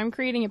 If I'm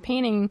creating a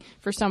painting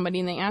for somebody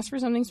and they ask for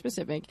something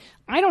specific,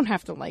 I don't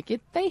have to like it.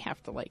 They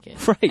have to like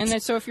it. Right. And then,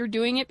 so if you're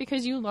doing it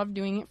because you love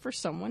doing it for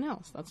someone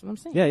else, that's what I'm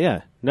saying.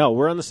 Yeah. No,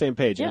 we're on the same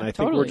page, and I think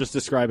we're totally. just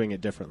describing it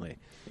differently.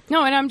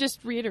 No, and I'm just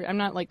reiterating. I'm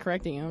not, like,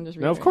 correcting you. I'm just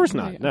reiterating. No, of course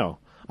not. No.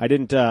 I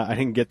didn't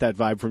get that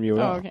vibe from you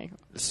at all. Okay.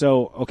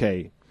 So,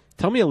 okay.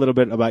 Tell me a little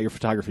bit about your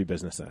photography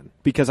business then,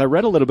 because I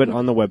read a little bit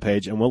on the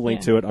webpage, and we'll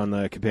link to it on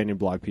the companion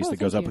blog piece that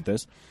goes up with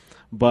this.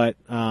 But,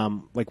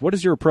 like, what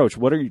is your approach?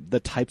 What are the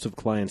types of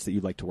clients that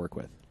you'd like to work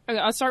with? Okay,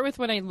 I'll start with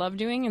what I love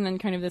doing, and then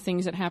kind of the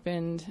things that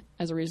happened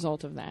as a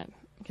result of that,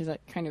 because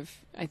that kind of,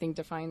 I think,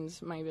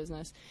 defines my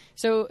business.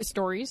 So,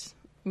 stories.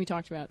 We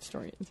talked about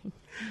stories.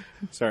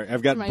 Sorry,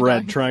 I've got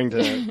Brad trying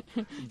to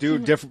do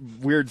different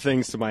weird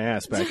things to my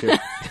ass back here.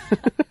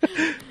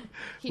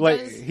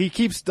 He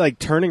keeps, like,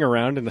 turning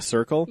around in a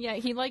circle. Yeah,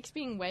 he likes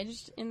being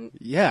wedged in.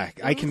 Yeah,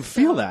 I can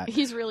feel that.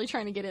 He's really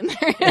trying to get in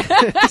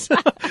there.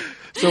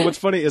 So what's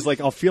funny is, like,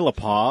 I'll feel a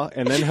paw,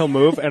 and then he'll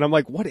move, and I'm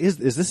like, what is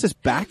this his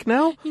back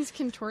now? He's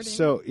contorting.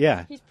 So,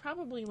 yeah. He's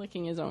probably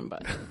licking his own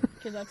butt,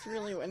 because that's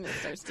really when it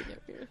starts to get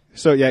weird.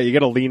 So, yeah, you got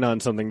to lean on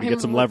something to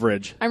get some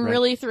leverage. I'm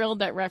really thrilled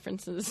that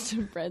references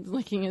to Brad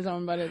licking his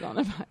own butt is on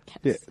the podcast.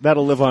 Yeah,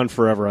 that'll live on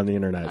forever on the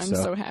internet. I'm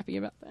so happy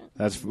about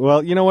that.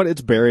 Well, you know what?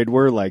 It's buried.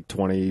 We're like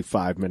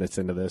 25 minutes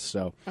into this,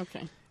 so.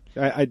 Okay.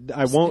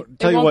 I won't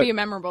tell it you won't what. be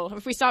memorable.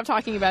 If we stop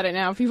talking about it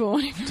now, people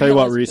won't even Tell you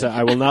what, Risa,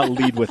 I will not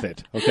lead with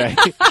it, okay?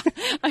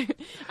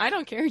 I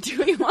don't care. Do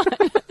what you want.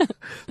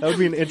 That would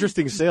be an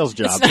interesting sales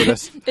job for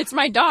this. It's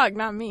my dog,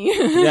 not me.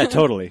 Yeah,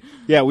 totally.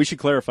 Yeah, we should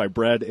clarify.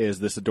 Bread is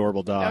this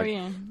adorable dog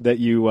that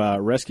you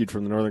rescued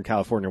from the Northern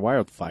California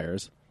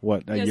wildfires,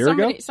 a year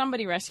ago?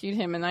 Somebody rescued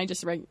him, and I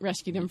just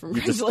rescued him from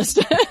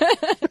Craigslist.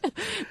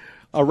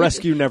 A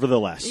rescue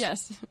nevertheless.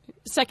 Yes.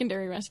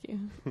 Secondary rescue.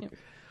 Yep.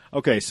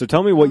 Okay, so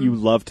tell me what you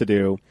love to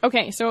do.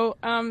 Okay, so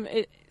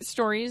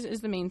stories is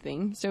the main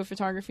thing. So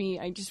photography,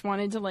 I just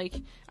wanted to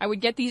I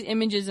would get these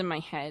images in my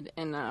head,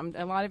 and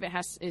a lot of it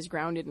is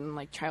grounded in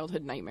like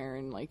childhood nightmare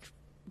and like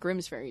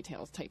Grimm's fairy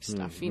tales type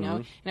stuff, you know.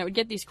 And I would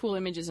get these cool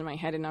images in my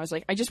head, and I was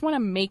like, I just want to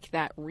make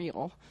that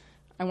real.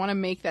 I want to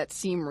make that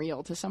seem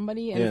real to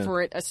somebody, and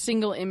for it, a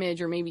single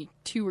image or maybe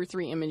 2 or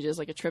 3 images,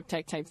 like a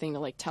triptych type thing to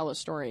like tell a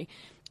story.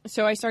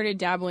 So I started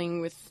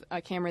dabbling with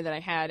a camera that I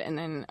had, and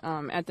then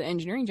at the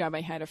engineering job,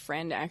 I had a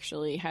friend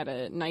actually had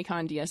a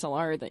Nikon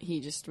DSLR that he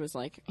just was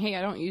like, hey,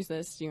 I don't use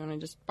this. Do you want to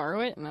just borrow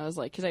it? And I was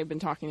like, because I've been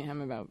talking to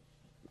him about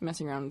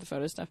messing around with the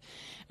photo stuff.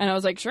 And I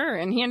was like, sure.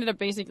 And he ended up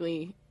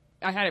basically,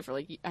 I had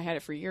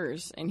it for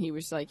years, and he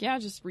was like, yeah,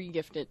 just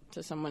re-gift it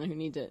to someone who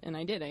needs it. And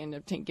I did. I ended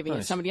up giving it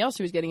to somebody else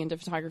who was getting into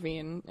photography,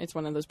 and it's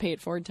one of those pay it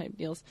forward type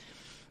deals.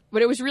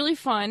 But it was really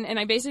fun, and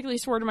I basically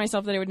swore to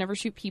myself that I would never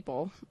shoot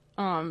people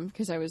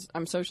because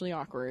I'm socially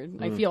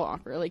awkward. I feel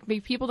awkward. Like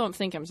people don't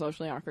think I'm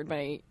socially awkward, but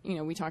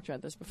we talked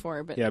about this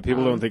before. But yeah,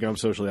 people don't think I'm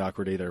socially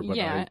awkward either. But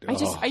yeah,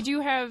 I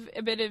do have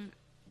a bit of,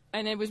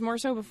 and it was more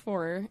so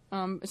before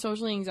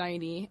social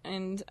anxiety,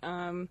 and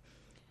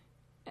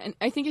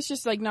I think it's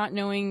just like not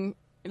knowing.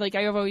 Like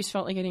I've always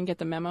felt like I didn't get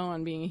the memo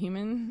on being a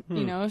human,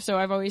 you know. So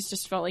I've always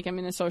just felt like I'm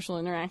in a social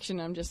interaction.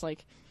 I'm just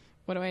like,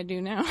 what do I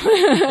do now?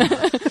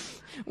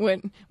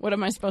 What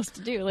am I supposed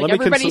to do? Like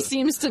everybody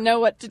seems to know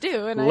what to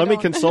do. And let me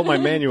consult my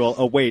manual.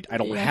 Oh wait, I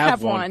don't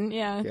have one.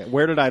 Yeah.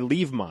 Where did I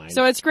leave mine?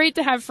 So it's great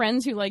to have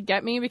friends who like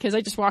get me because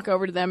I just walk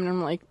over to them and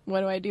I'm like,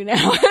 what do I do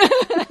now?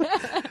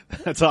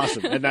 That's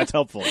awesome, and that's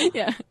helpful.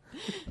 Yeah.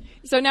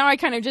 So now I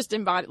kind of just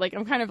embody. Like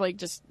I'm kind of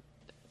like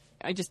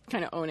I just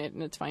kind of own it,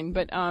 and it's fine.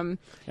 But and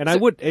I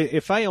would,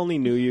 if I only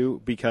knew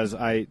you, because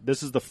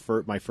this is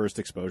my first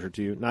exposure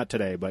to you. Not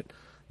today, but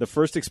the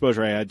first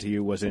exposure I had to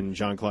you was in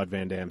Jean-Claude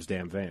Van Damme's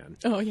Damn Van.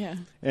 Oh yeah.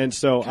 And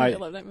so I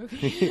love that movie.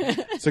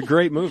 It's a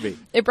great movie.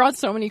 It brought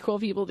so many cool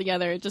people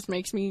together. It just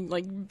makes me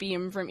like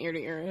beam from ear to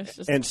ear. It's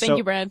just, thank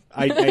you, Brad.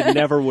 I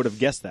never would have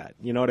guessed that.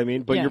 You know what I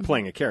mean? But you're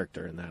playing a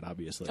character in that,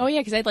 obviously. Oh yeah,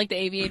 because I had like the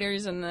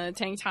aviators and the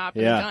tank top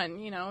and the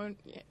gun. You know,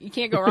 you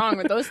can't go wrong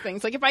with those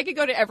things. Like if I could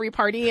go to every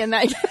party and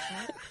that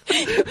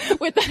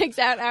with that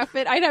exact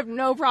outfit, I'd have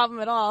no problem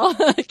at all.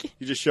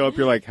 You just show up.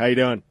 You're like, "How you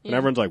doing?" And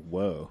everyone's like,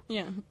 "Whoa."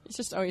 Yeah, it's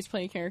just always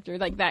play a character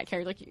like that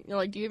character. Like you're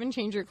like, do you even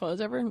change your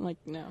clothes ever? I'm like,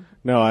 no.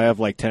 No, I have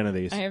like 10 of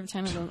these. I have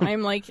 10 of them.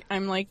 I'm like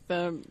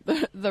the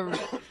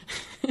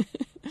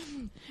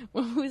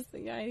well, who's the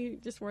guy who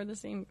just wore the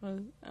same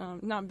clothes?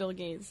 Not Bill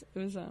Gates. It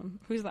was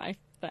who's the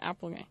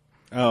Apple guy?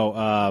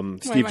 Oh,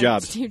 Steve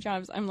Jobs. Steve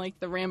Jobs. I'm like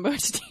the Rambo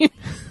Steve.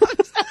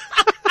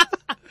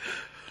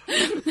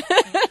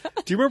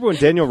 Do you remember when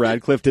Daniel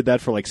Radcliffe did that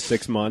for like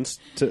 6 months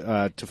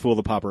to fool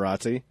the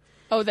paparazzi?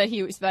 Oh, that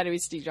he was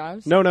Steve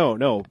Jobs?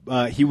 No.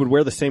 He would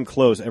wear the same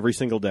clothes every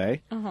single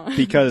day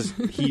because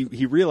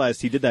he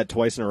realized he did that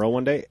twice in a row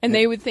one day. And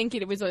they would think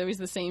it was always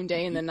the same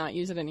day and then not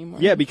use it anymore.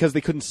 Yeah, because they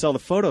couldn't sell the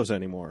photos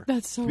anymore.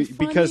 That's so funny.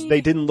 Because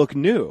they didn't look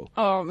new.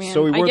 Oh, man.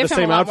 So he wore the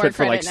same outfit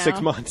for like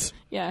 6 months.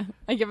 Yeah,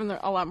 I give him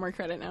a lot more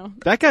credit now.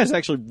 That guy's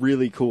actually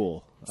really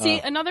cool. See,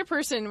 another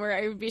person where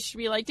I should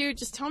be like, dude,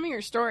 just tell me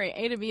your story.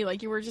 A to B,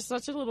 like you were just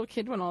such a little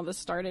kid when all this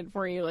started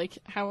for you. Like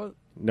how...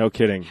 No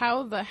kidding.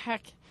 How the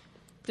heck...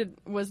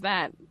 was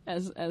that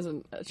as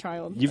a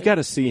child? You've got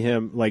to see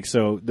him. Like,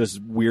 so this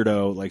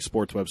weirdo like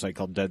sports website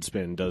called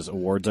Deadspin does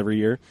awards every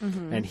year,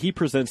 and he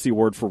presents the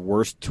award for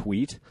worst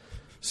tweet.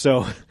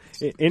 So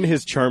in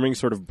his charming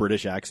sort of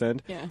British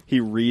accent, he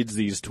reads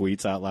these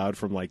tweets out loud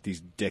from like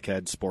these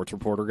dickhead sports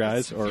reporter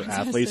guys or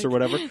athletes or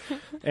whatever,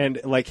 and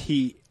like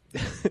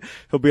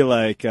he'll be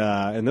like,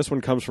 and this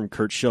one comes from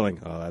Kurt Schilling.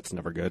 Oh, that's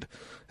never good.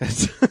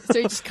 So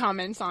he just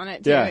comments on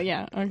it too.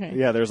 Yeah. Okay.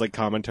 Yeah, there's like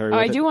commentary. Oh,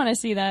 I do want to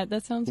see that.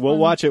 That sounds We'll fun.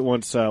 watch it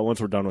once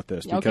we're done with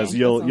this because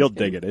you'll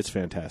dig it. It's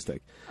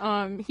fantastic.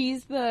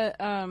 He's the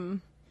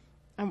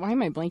why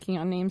am I blanking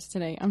on names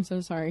today? I'm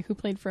so sorry. Who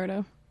played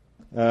Frodo?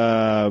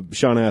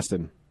 Sean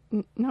Astin.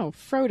 No,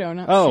 Frodo,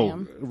 not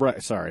Sam. Oh,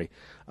 right. Sorry.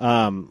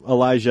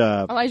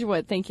 Elijah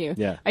Wood. Thank you.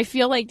 Yeah. I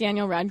feel like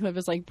Daniel Radcliffe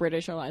is like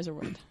British Elijah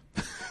Wood.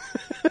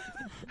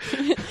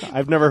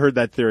 I've never heard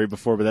that theory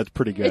before, but that's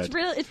pretty good.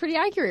 It's pretty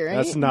accurate, right?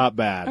 That's not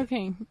bad.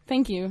 Okay,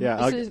 thank you.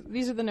 Yeah,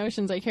 these are the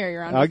notions I carry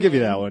around. I'll give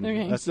you that one.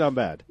 Okay. That's not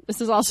bad.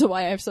 This is also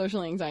why I have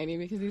social anxiety,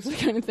 because these are the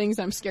kind of things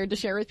I'm scared to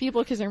share with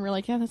people because I'm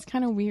like, yeah, that's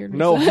kind of weird.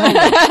 No,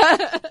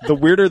 the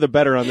weirder the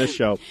better on this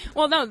show.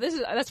 Well, no,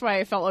 that's why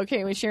I felt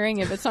okay with sharing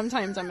it. But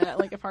sometimes I'm at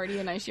like a party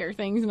and I share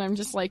things and I'm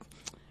just like,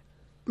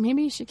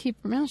 maybe you should keep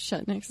your mouth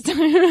shut next time.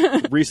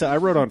 Risa, I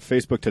wrote on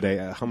Facebook today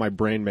how my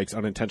brain makes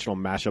unintentional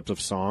mashups of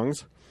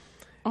songs.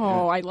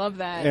 Oh, I love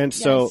that. And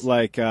so, yes.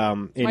 like...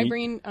 my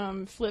brain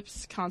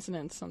flips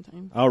consonants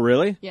sometimes. Oh,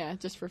 really? Yeah,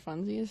 just for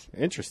funsies.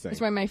 Interesting. That's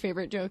why my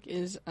favorite joke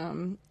is,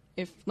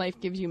 if life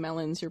gives you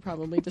melons, you're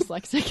probably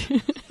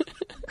dyslexic.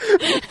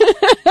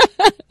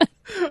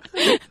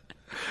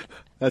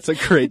 That's a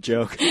great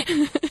joke.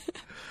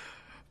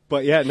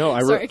 But yeah, no,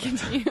 Sorry,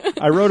 continue.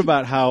 I wrote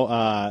about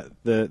how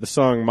the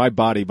song "My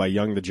Body" by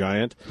Young the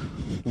Giant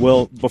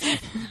will.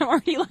 I'm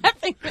already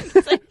laughing.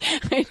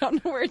 I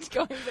don't know where it's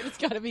going, but it's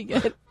got to be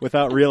good.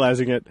 Without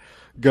realizing it,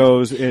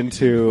 goes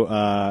into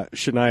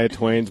Shania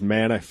Twain's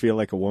 "Man, I Feel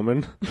Like a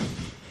Woman."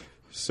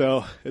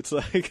 So it's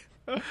like,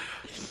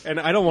 and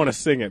I don't want to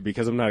sing it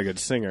because I'm not a good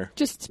singer.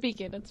 Just speak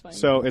it. It's fine.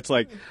 So it's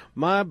like,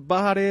 my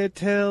body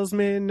tells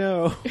me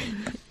no.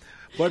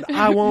 But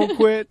I won't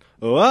quit.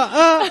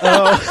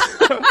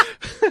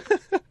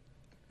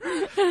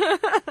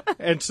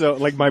 And so,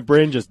 like, my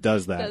brain just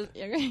does that.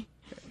 Okay.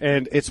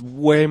 And it's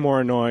way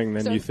more annoying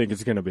than you think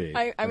it's going to be.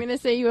 I'm going to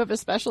say you have a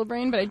special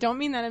brain, but I don't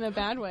mean that in a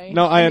bad way.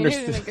 No, I mean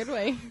understand. it in a good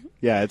way.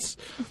 Yeah, it's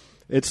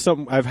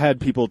something. I've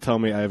had people tell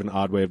me I have an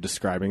odd way of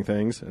describing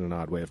things and an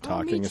odd way of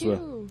talking as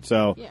well.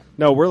 So, yeah.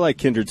 No, we're like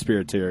kindred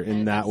spirits here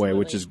in that way,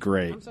 which is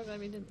great. I'm so glad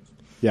we did this.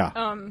 Yeah.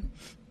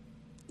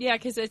 Yeah,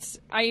 because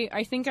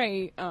I think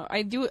I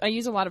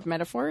use a lot of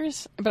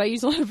metaphors, but I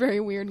use a lot of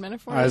very weird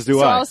metaphors. As do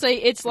so I. I'll say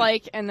it's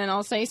like, and then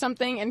I'll say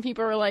something, and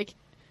people are like,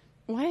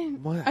 "What?"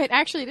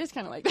 It is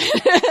kind of like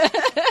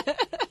that.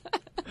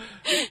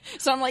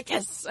 So I'm like,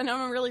 yes, and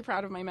I'm really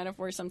proud of my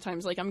metaphors.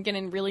 Sometimes, like I'm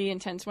getting really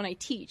intense when I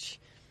teach.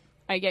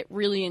 I get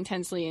really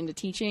intensely into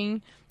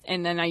teaching,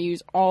 and then I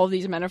use all of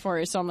these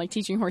metaphors. So I'm like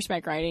teaching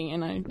horseback riding,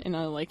 and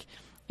I like.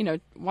 You know,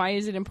 why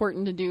is it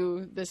important to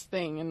do this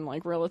thing and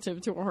like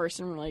relative to a horse?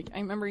 And like, I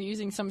remember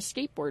using some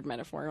skateboard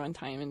metaphor one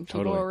time and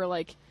people were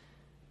like,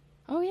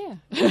 oh yeah.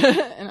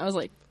 And I was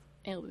like,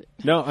 nailed it.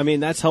 No, I mean,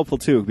 that's helpful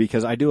too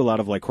because I do a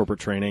lot of like corporate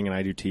training and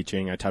I do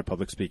teaching. I taught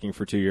public speaking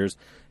for 2 years.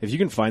 If you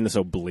can find this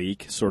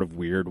oblique sort of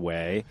weird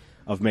way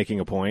of making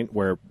a point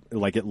where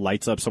like it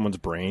lights up someone's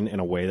brain in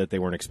a way that they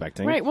weren't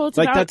expecting. Right. Well, it's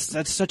like about,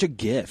 that's such a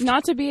gift.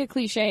 Not to be a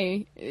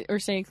cliche or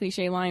say a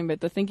cliche line, but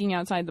the thinking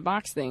outside the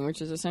box thing,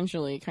 which is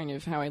essentially kind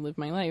of how I live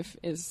my life,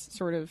 is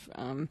sort of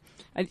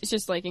it's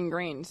just like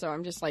ingrained. So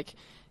I'm just like,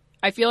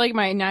 I feel like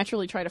I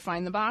naturally try to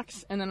find the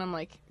box, and then I'm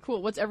like,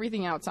 cool, what's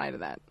everything outside of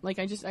that? Like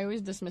I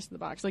always dismiss the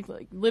box. Like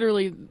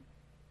literally,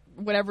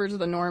 whatever's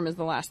the norm is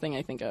the last thing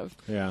I think of.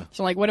 Yeah.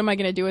 So like, what am I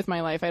going to do with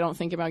my life? I don't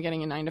think about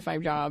getting a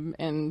 9-to-5 job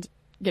and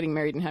getting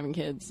married and having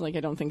kids. Like I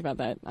don't think about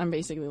that. I'm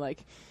basically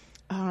like,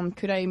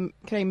 could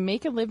I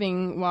make a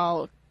living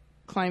while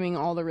climbing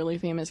all the really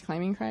famous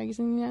climbing crags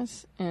in the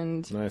US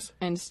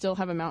and still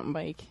have a mountain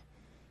bike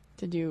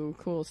to do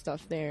cool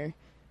stuff there.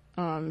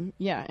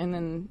 Yeah, and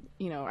then,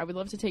 you know, I would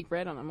love to take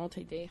Brad on a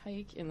multi-day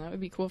hike, and that would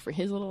be cool for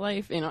his little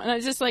life, you know. And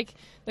it's just like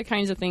the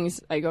kinds of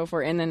things I go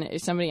for. And then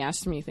if somebody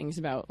asks me things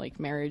about like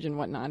marriage and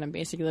whatnot, I'm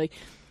basically like,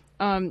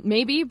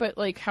 maybe, but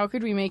like, how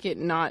could we make it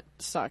not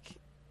suck?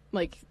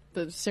 Like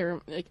the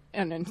ceremony, like,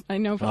 and I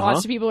know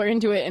lots of people are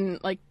into it,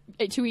 and like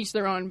to each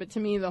their own. But to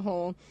me, the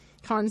whole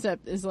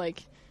concept is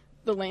like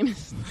the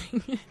lamest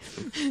thing.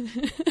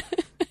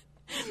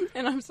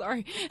 And I'm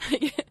sorry.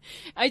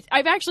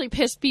 I've actually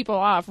pissed people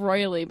off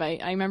royally.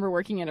 I remember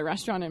working at a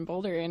restaurant in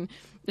Boulder, and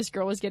this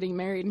girl was getting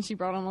married, and she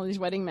brought on all these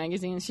wedding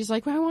magazines. She's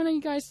like, well, I want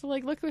you guys to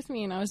like look with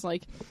me. And I was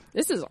like,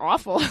 this is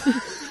awful.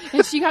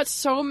 And she got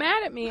so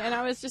mad at me. And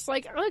I was just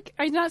like, look,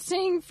 I'm not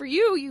saying for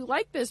you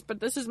like this,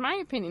 but this is my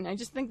opinion. I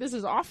just think this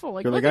is awful.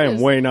 Like, you're like, I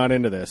am way not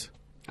into this.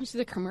 Just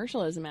the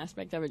commercialism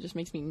aspect of it just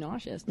makes me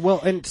nauseous.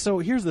 Well, and so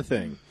here's the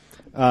thing.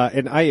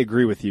 And I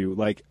agree with you.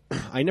 Like,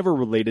 I never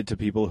related to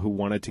people who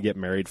wanted to get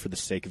married for the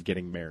sake of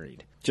getting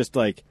married. Just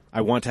like,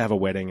 I want to have a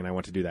wedding and I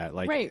want to do that.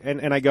 Like, right.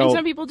 And I go... And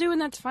some people do, and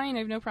that's fine. I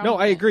have no problem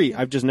with I that. agree.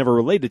 I've just never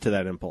related to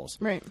that impulse.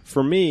 Right.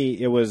 For me,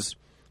 it was...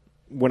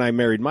 When I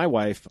married my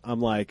wife,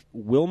 I'm like,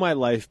 will my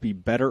life be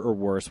better or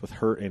worse with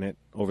her in it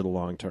over the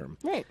long term?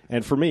 Right.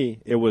 And for me,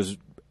 it was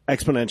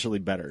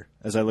exponentially better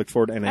as I look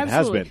forward, and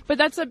Absolutely. It has been.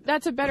 But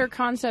that's a better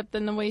concept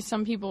than the way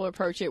some people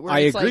approach it. Where I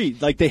it's agree.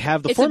 Like they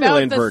have the it's formula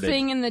about inverted. The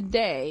thing in the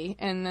day,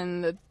 and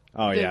then the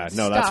that's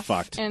stuff.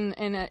 fucked.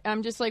 And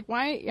I'm just like,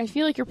 why? I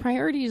feel like your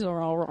priorities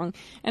are all wrong.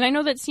 And I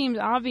know that seems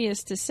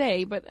obvious to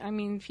say, but I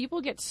mean,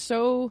 people get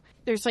so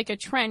there's like a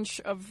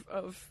trench of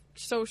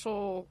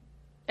social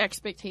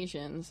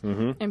expectations,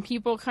 and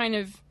people kind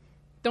of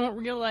don't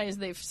realize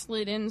they've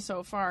slid in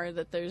so far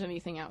that there's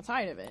anything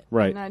outside of it.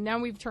 Right. And now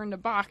we've turned a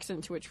box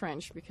into a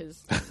trench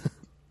because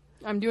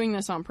I'm doing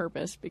this on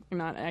purpose,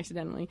 not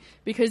accidentally,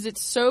 because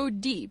it's so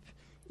deep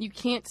you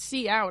can't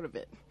see out of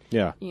it.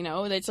 Yeah. You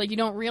know, it's like you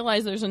don't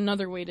realize there's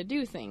another way to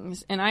do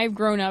things. And I've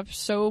grown up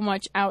so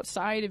much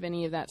outside of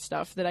any of that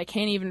stuff that I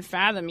can't even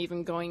fathom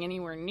even going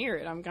anywhere near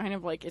it. I'm kind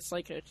of like, it's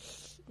like a,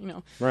 you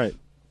know. Right.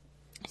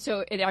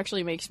 So it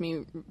actually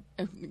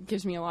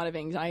gives me a lot of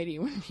anxiety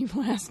when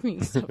people ask me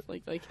stuff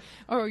like,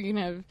 oh, you're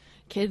gonna have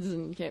kids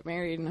and get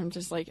married, and I'm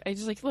just like,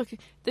 look,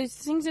 these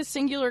things as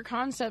singular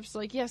concepts.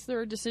 Like, yes, there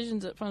are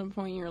decisions at some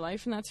point in your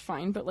life, and that's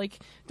fine. But like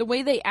the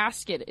way they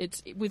ask it,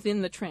 it's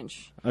within the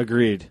trench.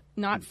 Agreed.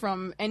 Not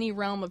from any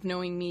realm of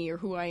knowing me or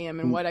who I am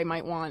and what I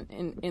might want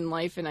in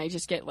life, and I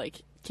just get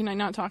like, can I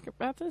not talk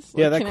about this?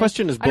 Like, yeah, that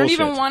question is bullshit. I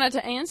don't even want it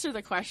to answer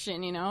the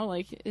question,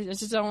 like, I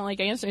just don't like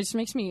answer. It just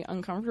makes me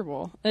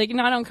uncomfortable. Like,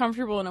 not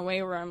uncomfortable in a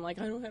way where I'm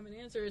like, I don't have an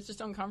answer. It's just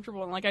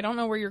uncomfortable. And like, I don't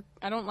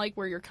like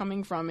where you're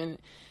coming from. And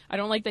I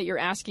don't like that you're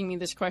asking me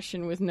this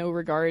question with no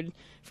regard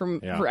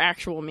for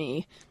actual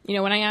me.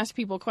 When I ask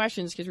people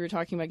questions, because we were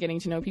talking about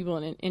getting to know people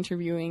and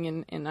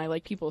interviewing, and I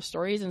like people's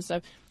stories and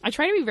stuff, I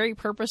try to be very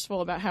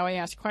purposeful about how I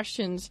ask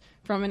questions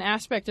from an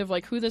aspect of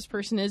like who this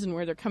person is and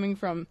where they're coming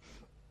from.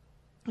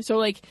 So,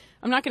 like,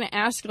 I'm not going to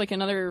ask, like,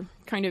 another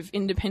kind of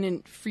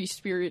independent, free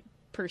spirit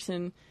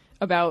person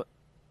about,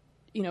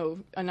 a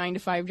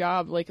 9-to-5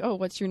 job. Like, oh,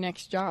 what's your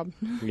next job?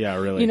 Yeah,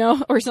 really.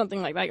 Or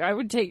something like that.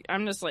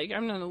 I'm just like,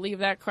 I'm going to leave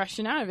that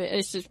question out of it.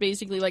 It's just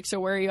basically like, so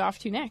where are you off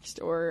to next?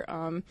 Or,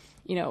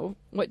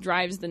 what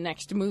drives the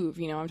next move?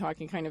 I'm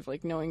talking kind of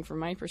like knowing from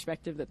my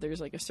perspective that there's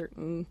like a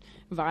certain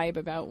vibe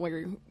about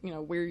where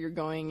you're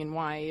going and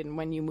why and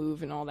when you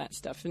move and all that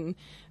stuff. And,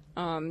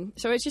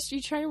 so it's just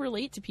you try to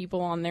relate to people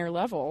on their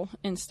level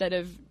instead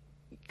of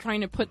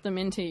trying to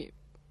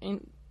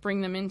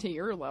bring them into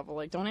your level.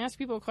 Like, don't ask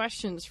people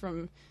questions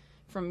from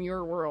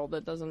your world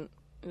that doesn't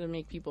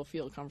make people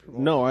feel comfortable.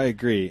 No, I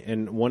agree.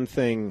 And one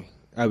thing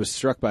I was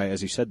struck by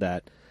as you said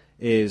that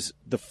is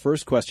the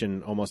first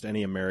question almost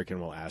any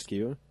American will ask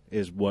you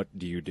is, what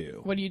do you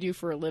do? What do you do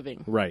for a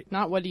living? Right.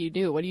 Not what do you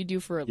do? What do you do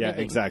for a living?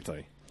 Yeah,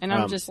 exactly. And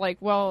I'm just like,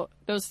 well,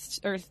 those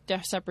are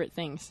separate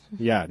things.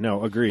 Yeah,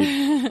 no, agreed.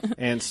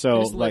 And so,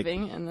 there's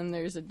living, and then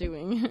there's a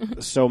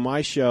doing. So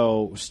my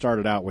show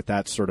started out with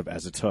that sort of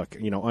as it took,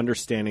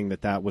 understanding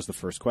that was the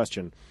first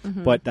question.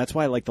 Mm-hmm. But that's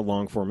why I like the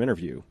long form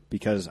interview,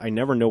 because I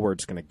never know where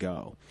it's going to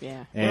go.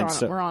 Yeah, and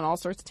we're on all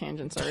sorts of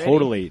tangents already.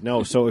 Totally,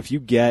 no. So if you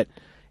get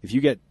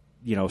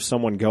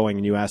someone going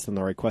and you ask them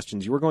the right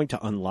questions, you are going to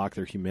unlock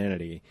their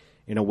humanity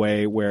in a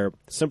way where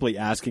simply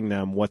asking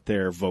them what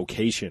their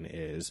vocation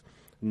is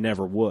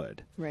never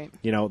would. Right.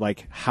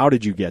 Like, how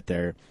did you get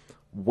there?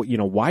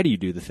 Why do you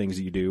do the things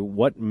that you do?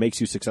 What makes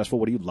you successful?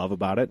 What do you love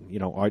about it?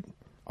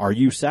 Are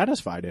you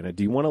satisfied in it?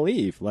 Do you want to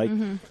leave? Like,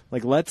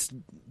 like, let's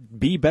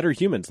be better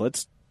humans.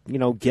 Let's,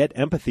 get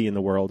empathy in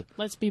the world.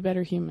 Let's be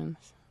better humans.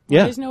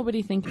 Yeah. Why does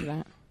nobody think of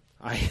that?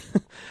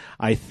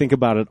 I think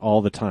about it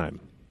all the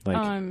time.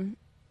 Like,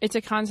 it's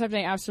a concept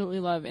I absolutely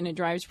love, and it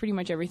drives pretty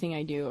much everything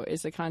I do,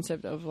 is the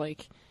concept of,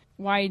 like,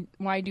 why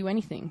do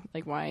anything?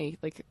 Like, why,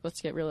 like, let's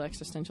get real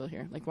existential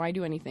here. Like, why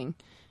do anything?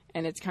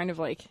 And it's kind of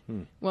like,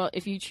 well,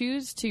 if you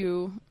choose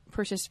to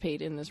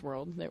participate in this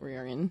world that we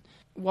are in,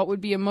 what would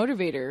be a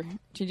motivator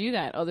to do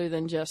that other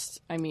than just,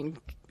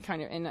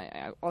 kind of, and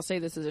I'll say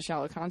this is a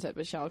shallow concept,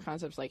 but shallow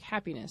concepts like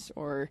happiness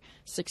or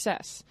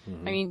success.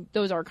 Mm-hmm.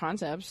 Those are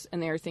concepts,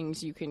 and they are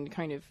things you can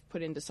kind of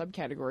put into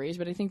subcategories,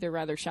 but I think they're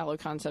rather shallow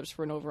concepts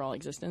for an overall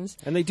existence.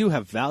 And they do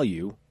have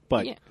value.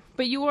 But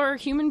you are a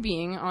human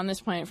being on this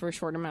planet for a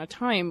short amount of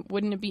time.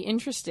 Wouldn't it be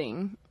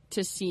interesting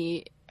to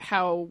see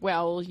how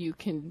well you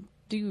can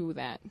do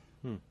that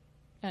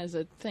as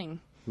a thing?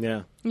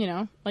 Yeah.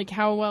 Like,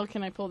 how well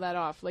can I pull that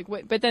off? Like,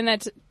 what? But then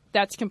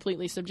that's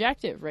completely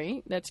subjective,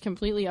 right? That's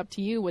completely up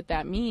to you what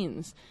that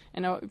means,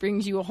 and it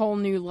brings you a whole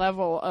new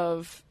level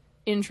of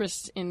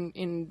interest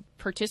in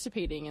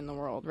participating in the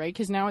world, right?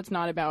 Because now it's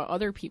not about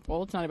other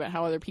people. It's not about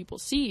how other people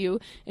see you.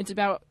 It's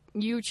about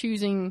you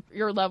choosing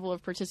your level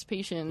of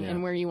participation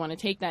and where you want to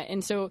take that.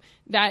 And so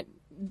that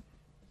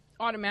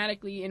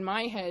automatically in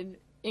my head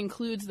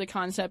includes the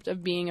concept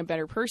of being a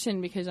better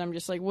person, because I'm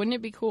just like, wouldn't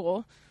it be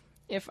cool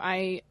if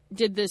I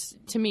did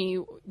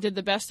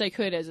the best I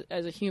could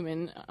as a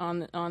human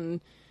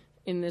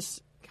in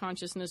this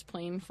consciousness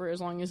plane for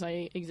as long as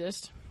I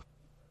exist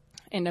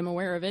and I'm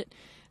aware of it,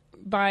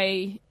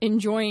 by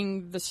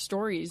enjoying the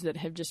stories that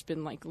have just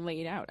been, like,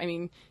 laid out.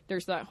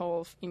 There's that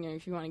whole,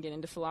 if you want to get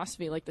into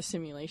philosophy, like the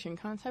simulation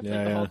concept,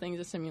 the whole thing's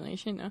a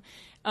simulation. No?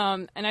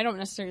 And I don't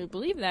necessarily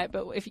believe that,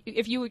 but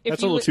if you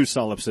that's a little too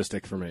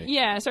solipsistic for me.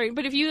 Yeah, sorry,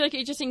 but if you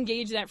just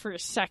engage that for a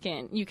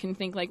second, you can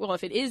think like, well,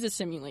 if it is a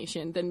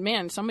simulation, then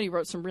man, somebody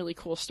wrote some really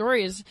cool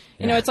stories.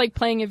 It's like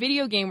playing a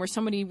video game where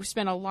somebody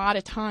spent a lot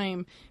of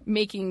time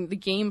making the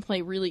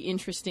gameplay really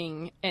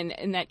interesting,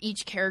 and that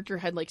each character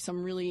had like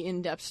some really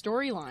in-depth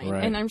storyline.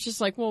 Right. And I'm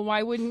just like, well,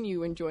 why wouldn't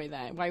you enjoy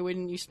that? Why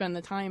wouldn't you spend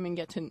the time and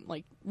get to,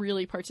 like,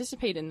 really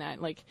participate in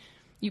that? Like,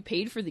 you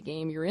paid for the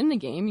game, you're in the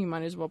game, you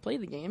might as well play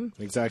the game.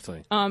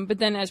 Exactly. But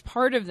then as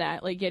part of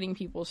that, like, getting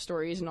people's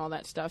stories and all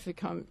that stuff,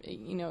 and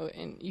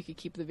you could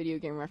keep the video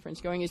game reference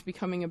going, is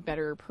becoming a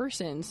better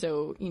person.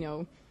 So,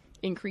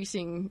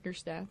 increasing your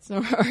stats.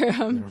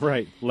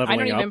 Right. Leveling up,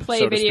 I don't even play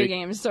so video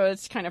games, so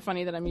it's kind of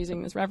funny that I'm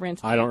using this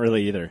reference. I don't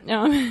really either.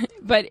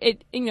 But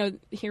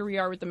here we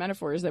are with the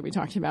metaphors that we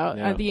talked about.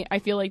 Yeah. I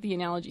feel like the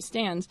analogy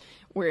stands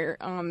where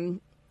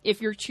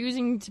if you're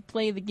choosing to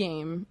play the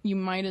game, you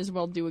might as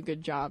well do a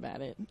good job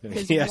at it.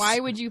 Because Yes. why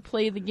would you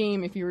play the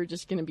game if you were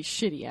just going to be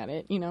shitty at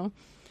it, you know?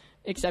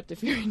 Except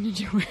if you're a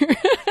ninja warrior.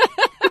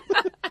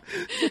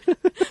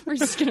 We're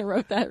just going to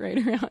rope that right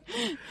around.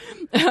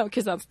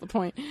 Because that's the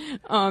point.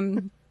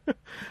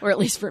 Or at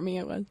least for me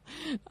it was.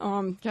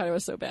 God, I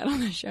was so bad on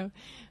this show.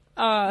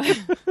 I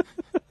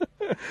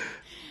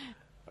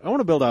want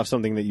to build off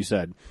something that you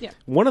said. Yeah.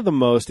 One of the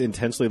most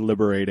intensely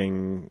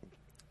liberating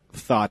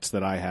thoughts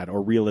that I had,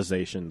 or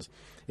realizations,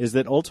 is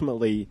that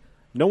ultimately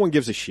no one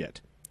gives a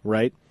shit,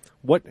 right?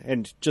 What?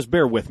 And just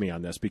bear with me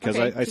on this, because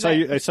okay,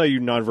 I saw you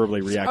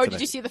non-verbally react to did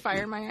this. you see the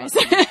fire in my eyes?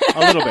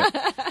 A little bit.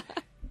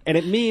 And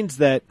it means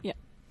that Yeah.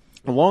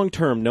 long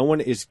term, no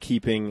one is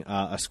keeping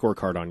a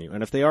scorecard on you.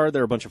 And if they are,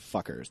 they're a bunch of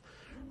fuckers,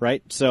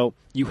 right? So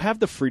you have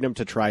the freedom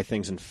to try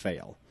things and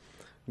fail,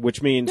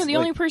 which means... No, the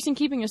only person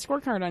keeping a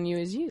scorecard on you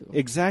is you.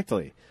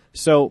 Exactly.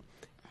 So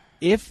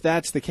if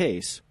that's the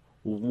case,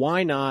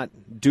 why not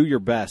do your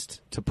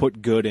best to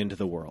put good into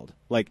the world?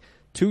 Like,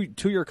 to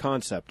your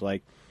concept,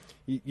 like,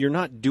 you're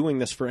not doing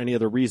this for any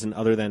other reason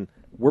other than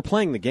we're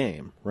playing the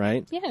game,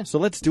 right? Yeah. So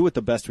let's do it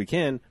the best we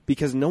can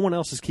because no one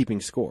else is keeping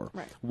score.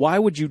 Right. Why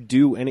would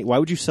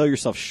you sell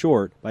yourself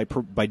short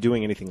by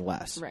doing anything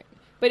less? Right.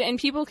 And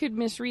people could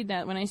misread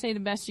that. When I say the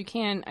best you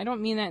can, I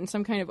don't mean that in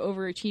some kind of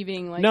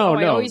overachieving, like, No.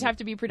 I always have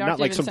to be productive. Not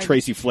like some inside.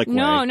 Tracy Flick way.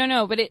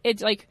 No. But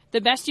it's like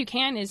the best you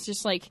can is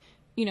just like,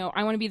 you know,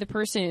 I want to be the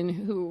person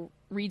who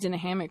reads in a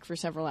hammock for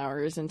several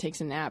hours and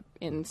takes a nap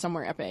in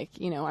somewhere epic.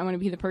 You know, I want to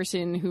be the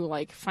person who,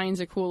 like, finds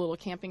a cool little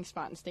camping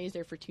spot and stays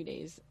there for 2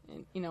 days,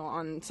 you know,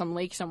 on some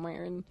lake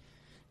somewhere and,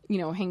 you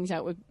know, hangs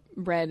out with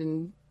Brad.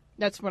 And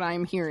that's what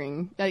I'm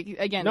hearing. Like,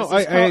 again, No,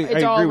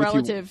 it's all agree with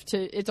relative to,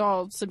 it's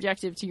all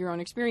subjective to your own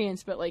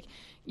experience. But, like,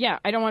 yeah,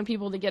 I don't want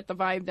people to get the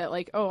vibe that,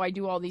 like, oh, I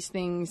do all these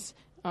things.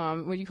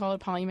 What do you call it?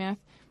 Polymath?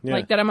 Yeah.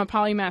 Like that I'm a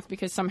polymath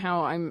because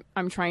somehow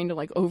I'm trying to,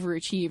 like,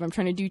 overachieve. I'm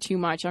trying to do too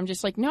much. I'm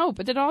just like, no,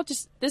 but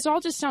this all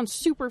just sounds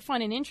super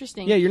fun and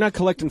interesting. Yeah, you're not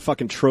collecting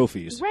fucking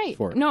trophies. Right.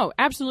 For it. No,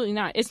 absolutely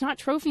not. It's not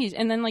trophies.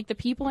 And then, like, the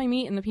people I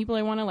meet and the people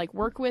I want to, like,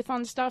 work with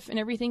on stuff and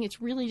everything,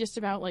 it's really just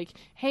about, like,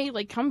 hey,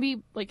 like, come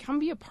be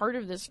a part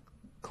of this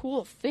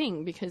cool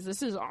thing because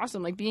this is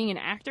awesome. Like, being an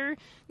actor.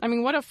 I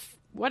mean, what a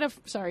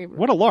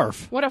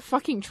larf. What a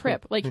fucking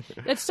trip. Like,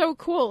 that's so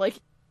cool. Like,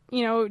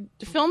 you know,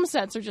 film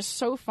sets are just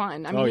so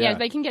fun. I mean, yeah,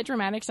 they can get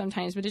dramatic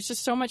sometimes, but it's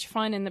just so much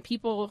fun. And the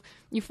people,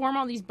 you form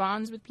all these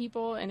bonds with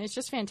people, and it's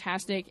just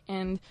fantastic.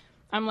 And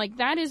I'm like,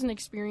 that is an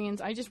experience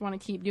I just want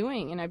to keep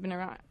doing. And I've been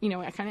around, you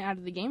know, I kind of out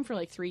of the game for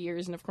like 3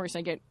 years. And of course,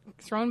 I get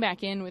thrown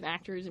back in with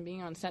actors and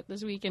being on set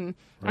this week. And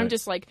I'm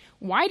just like,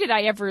 why did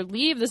I ever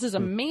leave? This is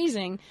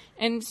amazing.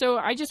 And so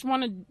I just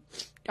want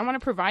to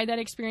provide that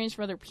experience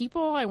for other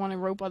people. I want to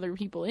rope other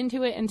people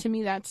into it. And to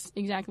me, that's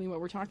exactly what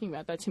we're talking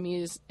about. That to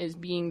me is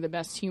being the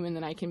best human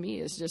that I can be,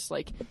 is just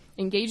like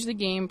engage the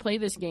game, play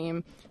this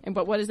game.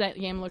 But what does that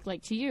game look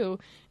like to you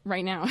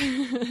right now?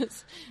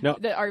 No.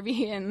 The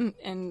RV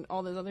and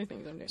all those other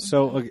things I'm doing.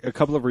 So a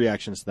couple of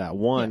reactions to that.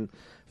 One,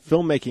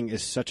 filmmaking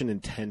is such an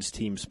intense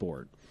team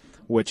sport,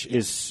 which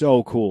is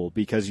so cool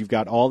because you've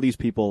got all these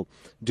people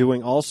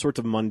doing all sorts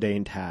of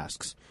mundane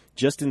tasks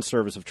just in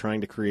service of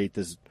trying to create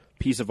this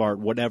piece of art,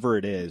 whatever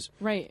it is.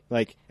 Right.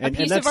 Like, a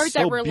piece that's of art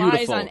so that relies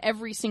beautiful. on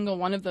every single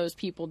one of those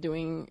people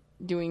doing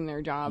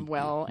their job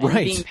well and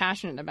being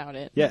passionate about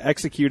it. Yeah,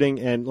 executing,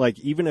 and like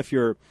even if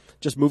you're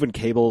just moving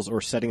cables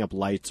or setting up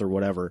lights or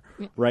whatever,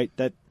 right?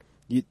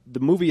 The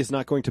movie is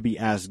not going to be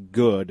as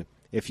good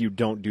if you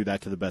don't do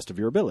that to the best of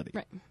your ability.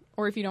 Right.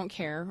 Or if you don't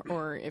care,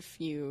 or if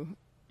you,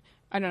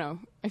 I don't know.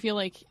 I feel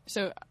like,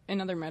 so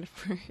another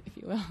metaphor, if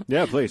you will.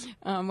 Yeah, please.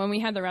 When we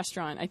had the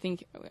restaurant, I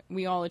think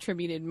we all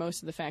attributed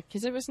most of the fact,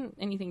 because it wasn't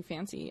anything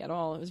fancy at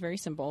all. It was very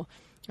simple.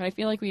 But I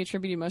feel like we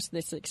attributed most of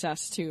the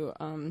success to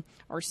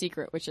our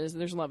secret, which is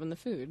there's love in the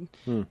food.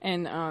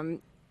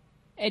 And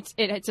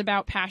it's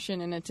about passion,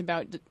 and it's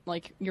about,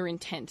 like, your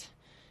intent.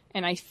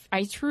 And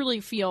I truly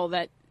feel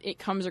that it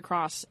comes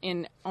across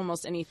in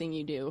almost anything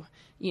you do.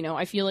 You know,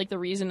 I feel like the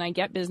reason I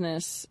get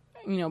business,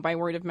 you know, by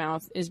word of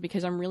mouth is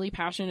because I'm really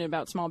passionate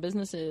about small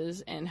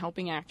businesses and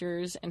helping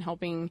actors and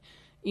helping,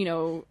 you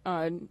know,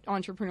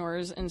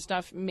 entrepreneurs and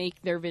stuff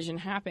make their vision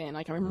happen.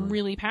 Like, I'm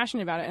really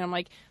passionate about it. And I'm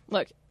like,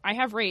 look, I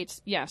have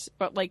rates, yes,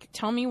 but, like,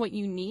 tell me what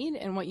you need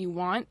and what you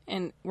want,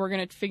 and we're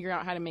going to figure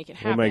out how to make it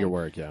happen. We'll make it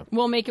work, yeah.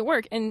 We'll make it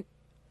work. And,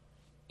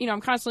 you know,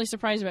 I'm constantly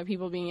surprised about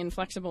people being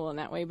inflexible in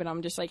that way, but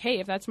I'm just like, hey,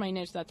 if that's my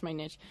niche, that's my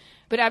niche.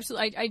 But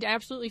absolutely, I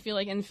absolutely feel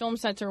like, and film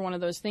sets are one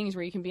of those things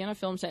where you can be on a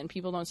film set and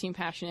people don't seem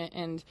passionate,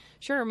 and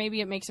sure,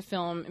 maybe it makes a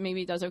film,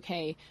 maybe it does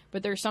okay,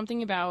 but there's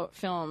something about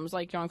films,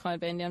 like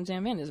Jean-Claude Van Damme's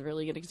Damme is a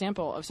really good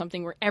example of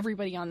something where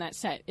everybody on that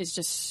set is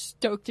just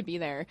stoked to be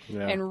there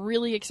and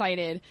really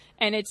excited,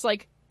 and it's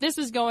like, this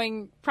is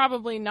going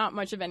probably not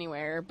much of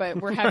anywhere,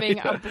 but we're having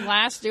a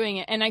blast doing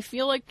it. And I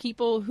feel like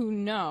people who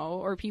know,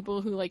 or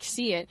people who, like,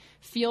 see it,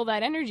 feel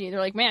that energy.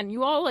 They're like, man,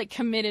 you all, like,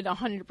 committed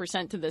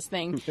 100% to this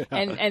thing.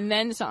 And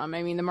then some.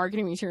 I mean, the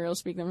marketing materials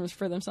speak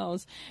for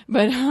themselves.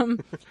 But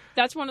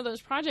that's one of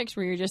those projects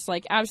where you're just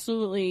like,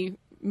 absolutely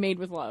made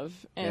with love,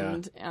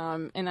 and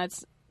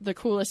that's the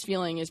coolest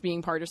feeling, is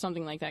being part of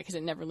something like that, because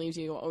it never leaves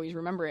you. You'll always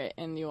remember it,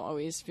 and you'll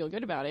always feel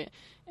good about it.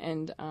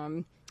 And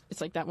it's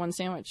like that one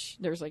sandwich.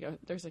 There's like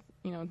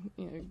you know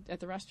at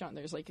the restaurant,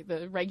 there's like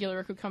the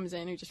regular who comes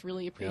in who just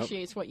really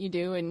appreciates what you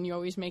do, and you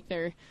always make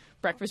their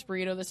breakfast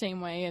burrito the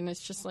same way, and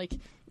it's just like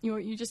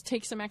you just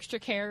take some extra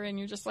care, and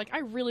you're just like,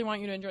 I really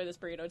want you to enjoy this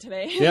burrito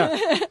today. Yeah.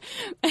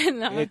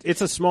 And it's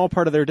a small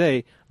part of their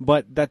day,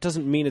 but that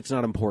doesn't mean it's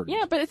not important.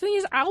 Yeah, but the thing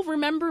is, I'll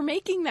remember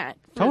making that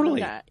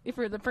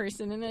for the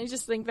person, and I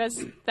just think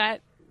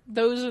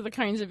those are the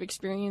kinds of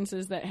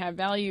experiences that have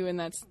value, and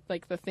that's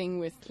like the thing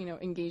with,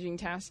 engaging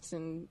tasks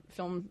and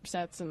film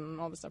sets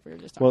and all the stuff we were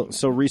just talking about. Well,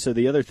 so Risa,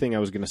 the other thing I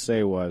was going to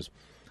say was,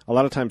 a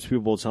lot of times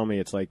people will tell me,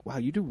 it's like, wow,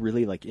 you do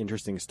really like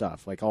interesting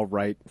stuff. Like, I'll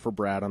write for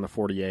Brad on the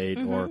 48,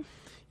 or,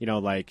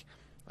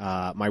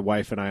 my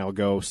wife and I'll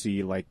go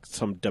see like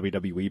some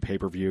WWE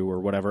pay-per-view or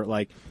whatever.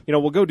 Like,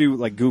 we'll go do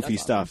like goofy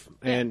stuff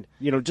and,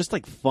 just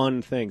like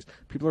fun things.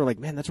 People are like,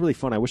 man, that's really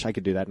fun. I wish I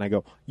could do that. And I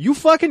go, you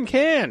fucking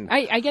can.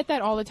 I get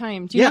that all the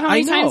time. Do you know how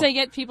many times I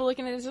get people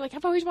looking at it, they're like,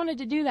 I've always wanted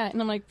to do that.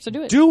 And I'm like, so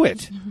do it. Do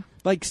it.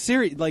 Like,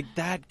 seriously, like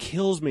that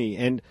kills me.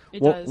 And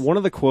one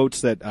of the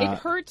quotes that... it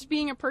hurts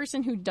being a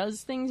person who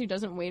does things, who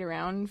doesn't wait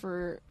around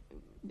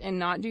and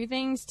not do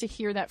things, to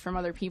hear that from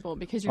other people,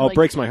 because you're it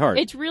breaks my heart.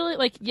 It's really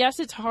like,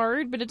 yes, it's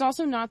hard, but it's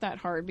also not that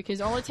hard,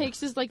 because all it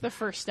takes is like the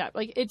first step.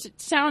 Like,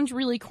 it sounds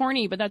really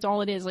corny, but that's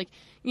all it is. Like,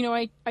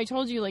 I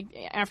told you, like,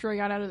 after I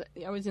got out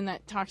I was in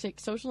that toxic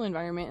social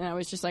environment, and I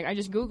was just like, I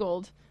just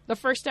Googled. The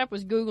first step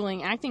was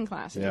Googling acting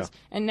classes.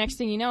 And next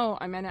thing you know,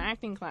 I'm in an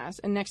acting class.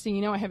 And next thing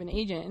you know, I have an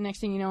agent. And next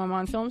thing you know, I'm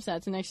on film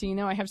sets. And next thing you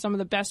know, I have some of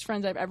the best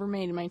friends I've ever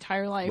made in my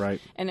entire life.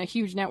 Right. And a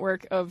huge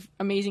network of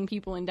amazing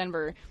people in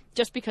Denver,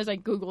 just because I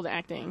Googled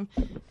acting,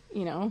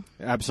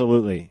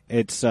 Absolutely.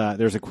 It's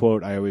there's a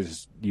quote I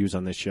always use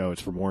on this show.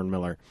 It's from Warren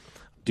Miller.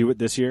 Do it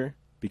this year,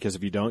 because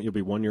if you don't, you'll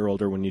be 1 year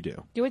older when you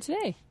do. Do it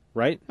today.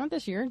 Right? Not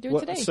this year. Do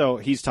it today. So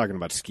he's talking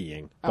about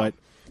skiing. But...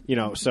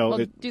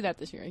 do that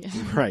this year, I guess.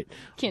 Right.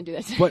 Can't do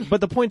that today.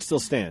 But the point still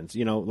stands.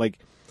 Like,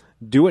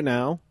 do it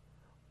now.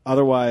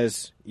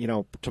 Otherwise,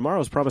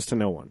 tomorrow's promised to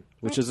no one,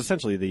 which is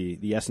essentially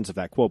the essence of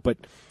that quote. But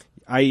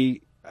I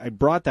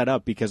brought that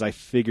up because I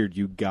figured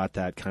you got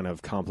that kind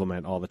of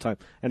compliment all the time.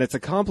 And it's a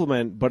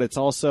compliment, but it's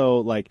also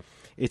like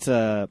it's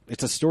a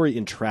story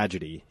in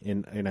tragedy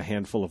in a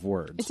handful of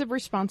words. It's a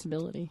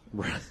responsibility.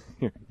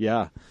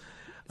 Yeah.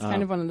 It's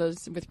kind of one of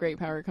those, with great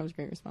power comes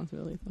great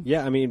responsibility.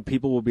 Yeah, I mean,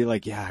 people will be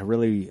like, yeah,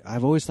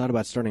 I've always thought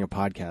about starting a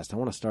podcast. I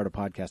want to start a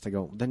podcast. I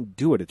go, then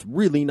do it. It's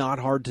really not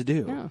hard to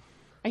do. No.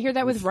 I hear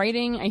that with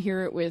writing. I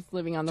hear it with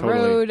living on the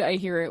road. I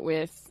hear it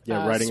with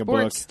writing sports a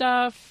book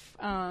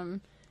stuff.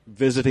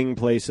 Visiting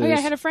places. Oh, yeah,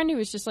 I had a friend who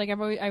was just like, I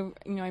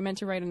meant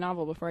to write a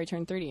novel before I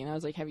turned 30. And I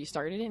was like, have you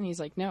started it? And he's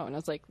like, no. And I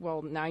was like,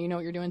 well, now you know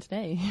what you're doing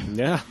today.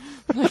 Yeah.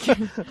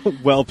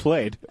 Well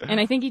played.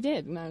 And I think he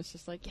did. And I was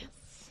just like, yes.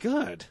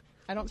 Good.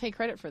 I don't take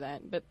credit for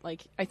that, but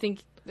like I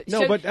think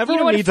but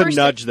everyone needs a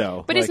nudge,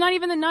 though. But it's not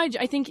even the nudge.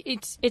 I think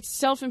it's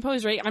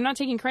self-imposed, right? I'm not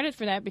taking credit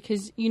for that,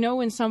 because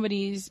when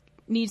somebody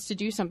needs to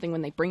do something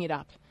when they bring it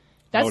up.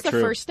 That's the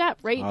first step,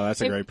 right? Oh, that's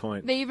a great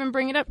point. They even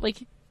bring it up, like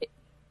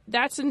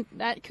that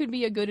could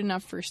be a good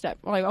enough first step.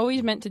 Well, I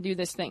always meant to do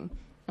this thing.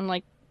 I'm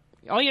like,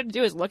 all you have to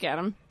do is look at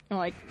them. I'm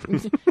like,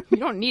 you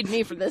don't need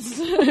me for this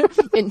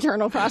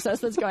internal process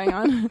that's going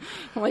on.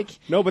 Like,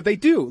 no, but they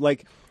do.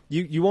 Like,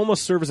 you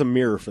almost serve as a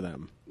mirror for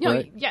them.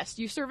 Right? Yes,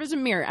 you serve as a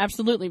mirror,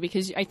 absolutely,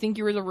 because I think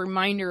you're the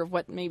reminder of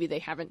what maybe they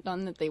haven't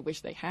done that they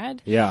wish they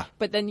had. Yeah.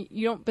 But then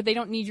But they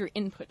don't need your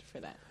input for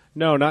that.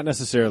 No, not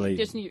necessarily.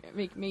 Just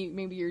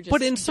maybe you're just.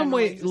 But in some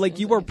way, like,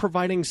 you are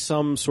providing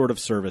some sort of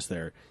service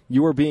there.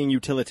 You are being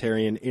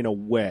utilitarian in a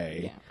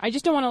way. Yeah. I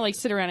just don't want to like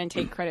sit around and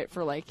take credit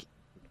for like.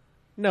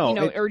 No,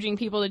 urging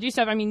people to do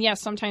stuff. I mean,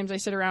 yes, sometimes I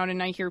sit around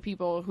and I hear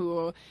people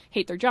who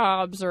hate their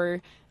jobs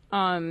or.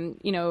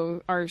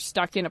 Are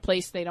stuck in a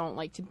place they don't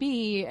like to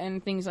be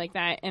and things like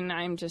that. And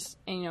I'm just,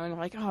 and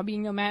like, oh,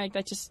 being nomadic,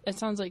 that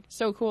sounds like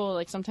so cool.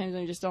 Like sometimes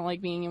I just don't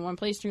like being in one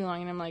place too long.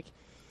 And I'm like,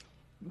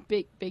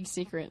 big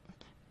secret.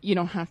 You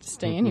don't have to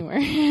stay anywhere.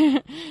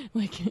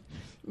 Like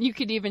you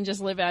could even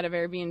just live out of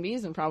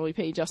Airbnbs and probably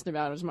pay just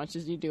about as much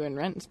as you do in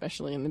rent,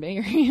 especially in the Bay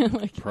Area.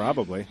 Like,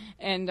 probably.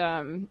 And,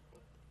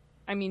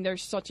 I mean,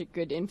 there's such a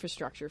good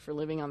infrastructure for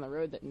living on the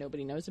road that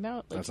nobody knows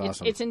about. Like, that's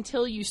awesome. It's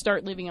until you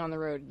start living on the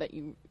road that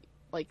you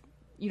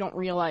don't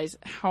realize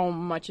how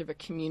much of a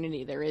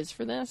community there is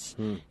for this.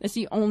 It's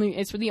the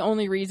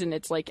only reason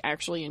it's like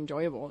actually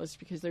enjoyable is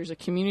because there's a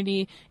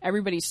community.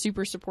 Everybody's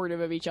super supportive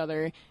of each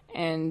other,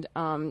 and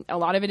a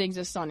lot of it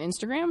exists on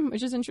Instagram,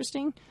 which is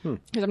interesting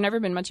because I've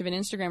never been much of an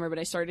Instagrammer, but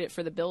I started it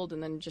for the build,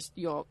 and then just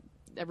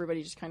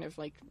everybody just kind of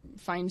like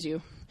finds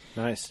you.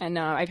 Nice. And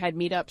I've had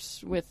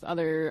meetups with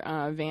other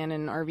van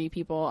and RV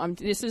people.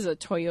 This is a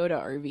Toyota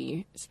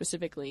RV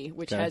specifically,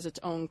 which has its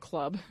own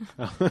club.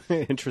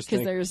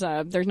 Interesting. Because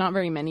there's not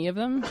very many of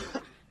them,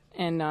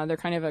 and they're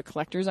kind of a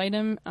collector's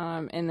item.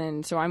 And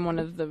then so I'm one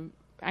of the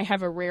I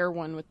have a rare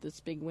one with this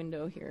big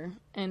window here,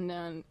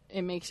 and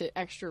it makes it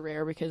extra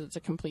rare because it's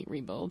a complete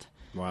rebuild.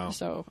 Wow.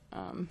 So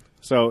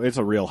it's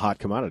a real hot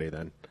commodity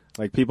then.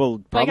 Like,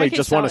 people probably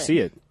just want to see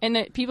it.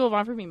 And people have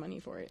offered me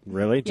money for it.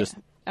 Really? Yeah,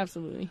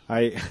 absolutely.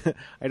 I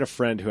had a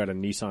friend who had a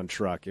Nissan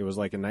truck. It was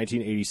like a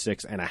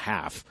 1986 and a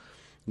half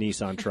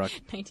Nissan truck.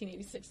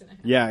 1986 and a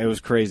half. Yeah, it was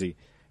crazy.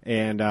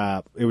 And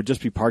it would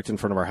just be parked in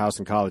front of our house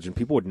in college, and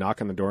people would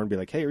knock on the door and be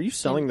like, "Hey, are you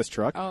selling this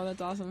truck?" Oh,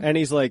 that's awesome. And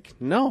he's like,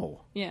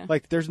 "No." Yeah.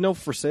 Like, there's no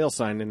for sale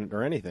sign in it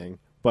or anything.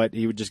 But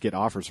he would just get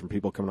offers from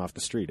people coming off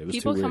the street. It was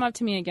people too weird. come up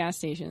to me at gas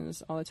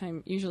stations all the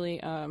time,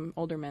 usually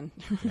older men.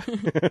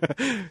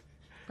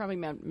 Probably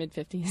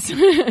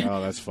mid-50s.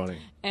 Oh, that's funny.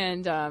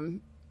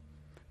 And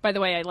by the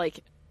way,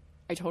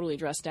 I totally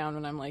dress down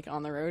when I'm like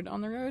on the road.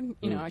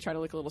 You know, I try to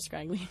look a little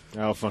scraggly.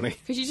 Oh, funny.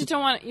 Because you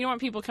don't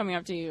want people coming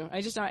up to you.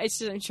 I'm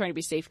trying to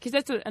be safe. Because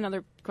that's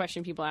another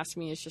question people ask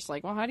me. Is just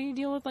like, well, how do you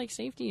deal with like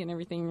safety and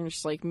everything? And it's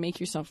just like, make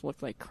yourself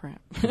look like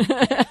crap.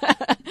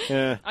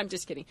 Yeah. I'm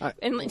just kidding.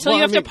 Until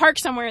you have to park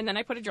somewhere, and then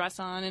I put a dress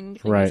on and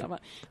clean myself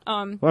up.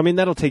 Well, I mean,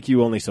 that'll take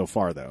you only so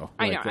far, though.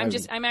 I know.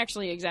 I'm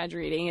actually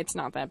exaggerating. It's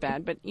not that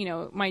bad. But you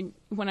know,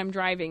 when I'm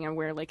driving, I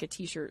wear like a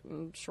t-shirt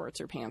and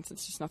shorts or pants.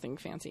 It's just nothing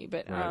fancy.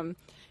 But right.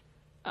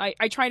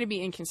 I try to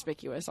be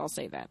inconspicuous. I'll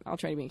say that. I'll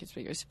try to be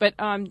inconspicuous. But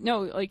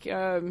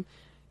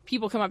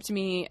people come up to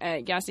me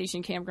at gas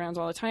station campgrounds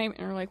all the time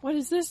and are like, "What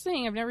is this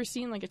thing? I've never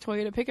seen like a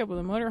Toyota pickup with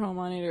a motorhome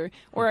on it,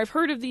 or I've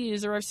heard of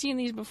these, or I've seen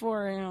these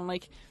before." And I'm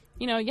like,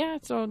 yeah,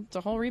 so it's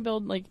a whole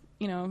rebuild, like,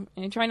 and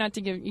you try not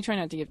to give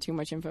too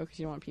much info because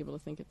you don't want people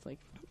to think it's like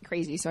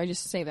crazy. So I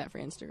just save that for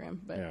Instagram.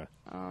 But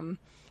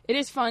it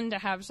is fun to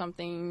have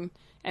something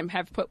and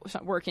have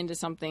put work into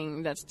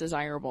something that's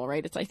desirable,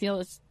 right? I feel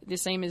it's the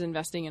same as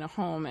investing in a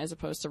home as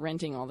opposed to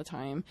renting all the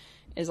time.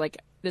 Is like,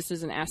 this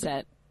is an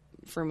asset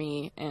for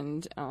me,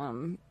 and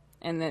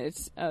that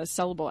it's a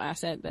sellable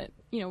asset that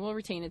will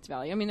retain its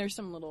value. I mean, there's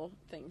some little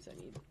things that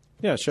need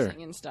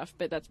fixing and stuff,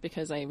 but that's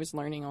because I was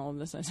learning all of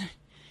this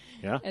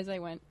as I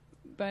went.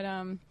 But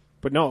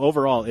no,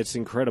 overall, it's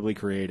incredibly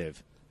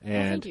creative,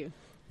 and thank you.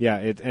 Yeah,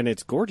 and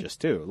it's gorgeous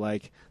too.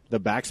 Like the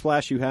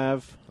backsplash you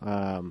have.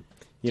 Do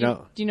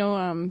you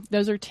know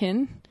those are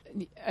tin?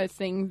 A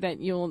thing that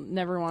you'll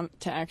never want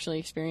to actually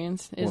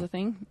experience is a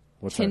thing.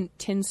 What's that?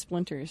 Tin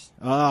splinters.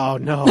 Oh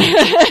no,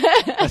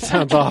 that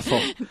sounds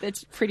awful.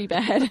 It's pretty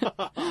bad.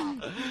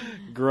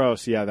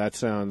 Gross. Yeah, that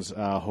sounds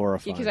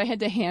horrifying. Because I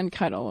had to hand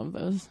cut all of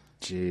those.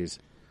 Jeez.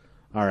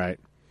 All right.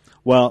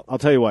 Well, I'll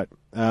tell you what.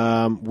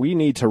 We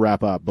need to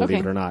wrap up,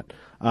 believe it or not.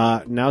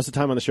 Now's the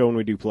time on the show when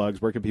we do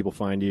plugs. Where can people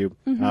find you?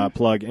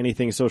 Plug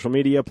anything social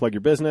media, plug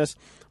your business,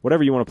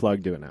 whatever you want to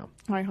plug, do it now.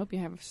 Oh, I hope you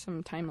have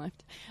some time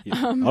left.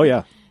 Yeah. Oh,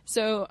 yeah.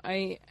 So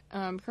I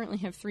currently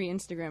have 3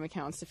 Instagram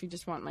accounts. If you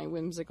just want my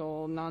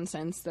whimsical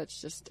nonsense,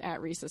 that's just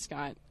at Risa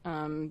Scott.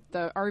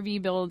 The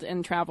RV build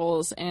and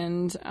travels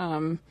and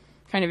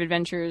kind of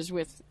adventures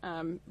with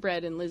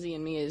Brad and Lizzie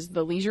and me is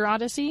the Leisure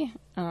Odyssey.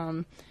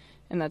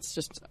 And that's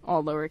just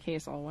all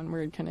lowercase, all one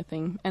word kind of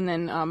thing. And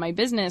then my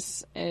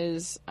business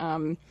is,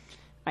 I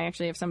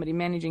actually have somebody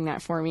managing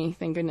that for me,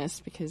 thank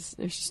goodness, because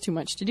there's just too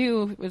much to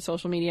do with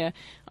social media.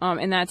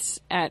 And that's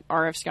at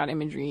RF Scott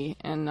Imagery.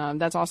 And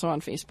that's also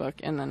on Facebook.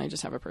 And then I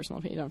just have a personal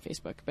page on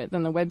Facebook. But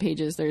then the web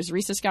pages, there's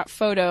Risa Scott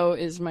Photo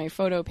is my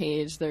photo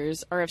page.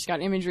 There's RF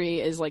Scott Imagery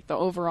is like the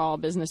overall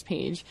business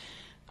page.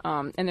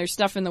 And there's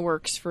stuff in the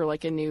works for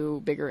like a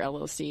new, bigger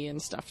LLC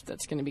and stuff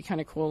that's going to be kind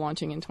of cool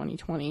launching in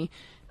 2020.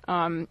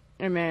 And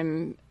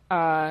then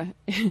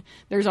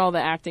there's all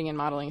the acting and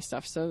modeling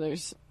stuff. So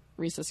there's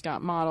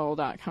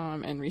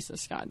RisaScottModel.com and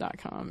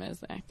RisaScott.com as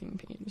the acting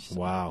page. So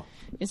wow.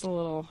 It's a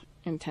little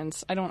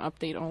intense. I don't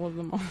update all of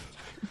them all.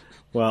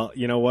 Well,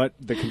 you know what?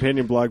 The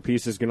companion blog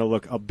piece is going to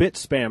look a bit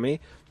spammy,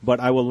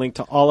 but I will link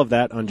to all of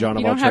that on johnofalltrades.us.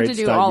 You don't have to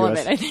do all of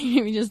it. I think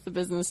maybe just the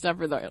business stuff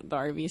or the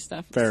RV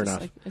stuff. Fair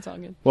enough. Like, it's all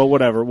good. Well,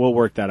 whatever. We'll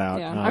work that out.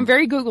 Yeah. I'm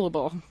very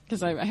Googleable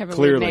because I have a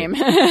clearly.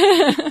 weird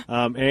name.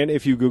 And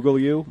if you Google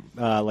you,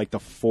 like the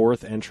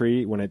 4th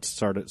entry when it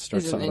starts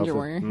is it Ninja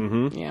Warrior?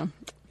 Mm-hmm. Yeah.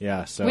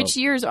 Yeah. So which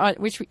year's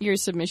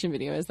submission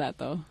video is that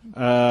though?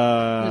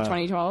 The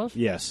 2012.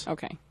 Yes.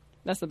 Okay.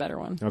 That's the better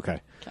one. Okay.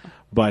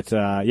 But,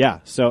 yeah.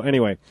 So,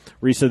 anyway,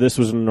 Risa, this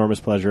was an enormous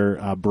pleasure.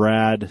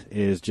 Brad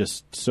is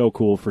just so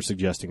cool for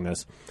suggesting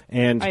this.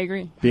 And I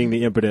agree. Being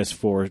the impetus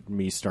for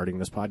me starting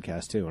this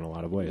podcast, too, in a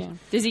lot of ways. Yeah.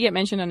 Does he get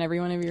mentioned on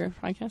every one of your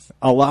podcasts?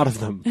 A lot of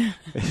them.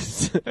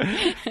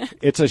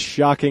 It's a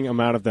shocking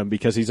amount of them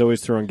because he's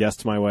always throwing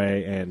guests my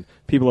way, and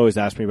people always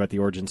ask me about the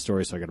origin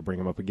story, so I got to bring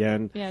him up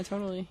again. Yeah,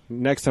 totally.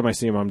 Next time I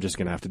see him, I'm just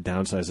going to have to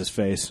downsize his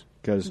face.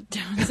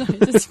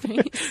 Downsize his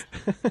face.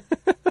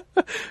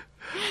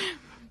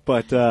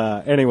 But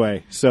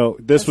anyway, so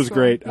this was cool.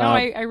 Great. No,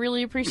 I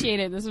really appreciate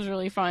it. This was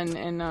really fun,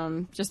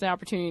 and just the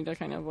opportunity to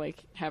kind of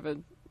like have a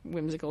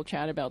whimsical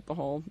chat about the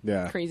whole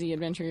crazy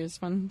adventure is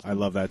fun. I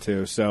love that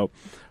too. So,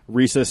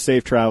 Risa,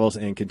 safe travels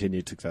and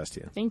continued success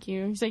to you. Thank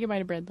you. Say goodbye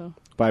to Brad, though.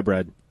 Bye,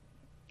 Brad.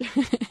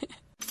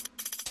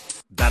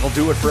 That'll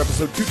do it for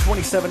episode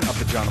 227 of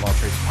the John of All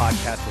Trades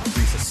podcast with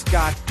Risa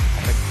Scott.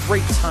 I had a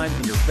great time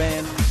in your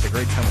van, had a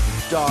great time with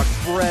your dog,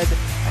 Bread.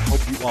 I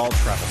hope you all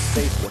travel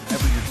safe,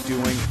 whatever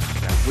you're doing,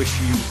 and I wish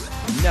you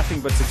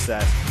nothing but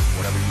success,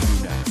 whatever you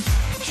do next.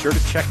 Be sure to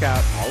check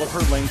out all of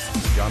her links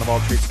on the John of All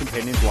Trades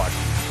companion blog,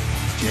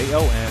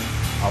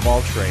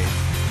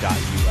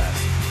 jonofalltrades.us.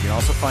 You can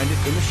also find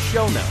it in the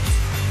show notes.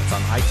 It's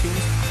on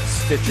iTunes,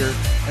 Stitcher,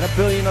 and a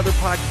billion other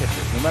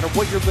podcatchers. No matter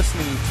what you're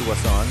listening to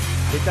us on,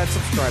 hit that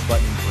subscribe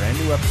button. Brand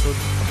new episodes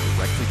come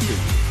directly to you.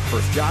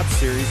 First Job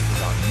series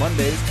is on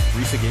Mondays.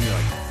 Risa gave me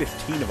like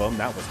 15 of them.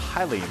 That was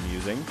highly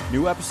amusing.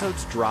 New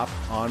episodes drop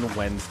on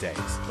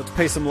Wednesdays. Let's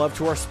pay some love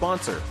to our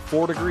sponsor,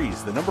 4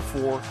 Degrees, the number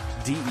 4,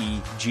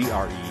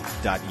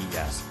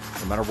 DEGRE.ES.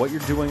 No matter what you're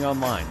doing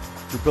online,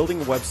 if you're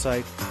building a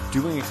website,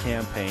 doing a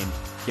campaign,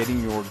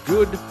 getting your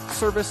good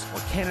service or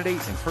candidate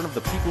in front of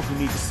the people who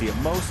need to see it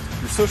most,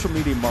 your social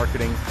media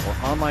marketing or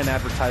online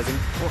advertising,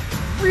 or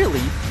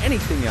really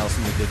anything else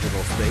in the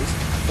digital space,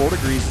 4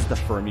 Degrees is the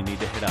firm you need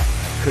to hit up.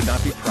 I could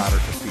not be prouder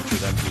to feature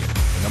them here.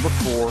 The number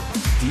 4,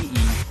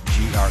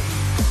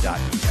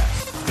 DEGRE.ES.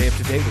 Stay up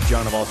to date with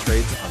John of All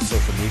Trades on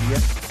social media.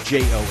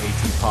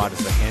 JO18pod is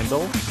the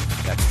handle.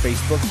 That's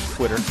Facebook,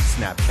 Twitter,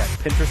 Snapchat,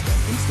 Pinterest,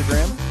 and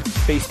Instagram.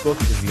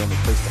 Facebook is the only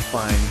place to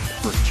find the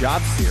First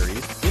Job series.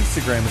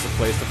 Instagram is a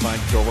place to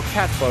find adorable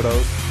cat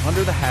photos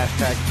under the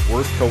hashtag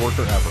worst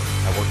coworker ever.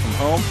 I work from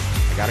home,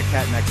 I got a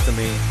cat next to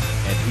me,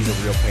 and he's a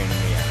real pain in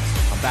the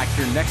ass. I'm back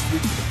here next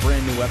week with a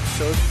brand new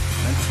episode,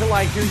 and until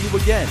I hear you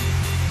again,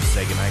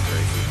 say goodnight,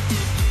 Gracie.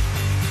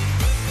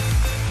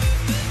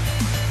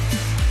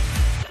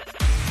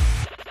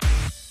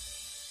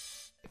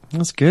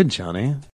 That's good, Johnny.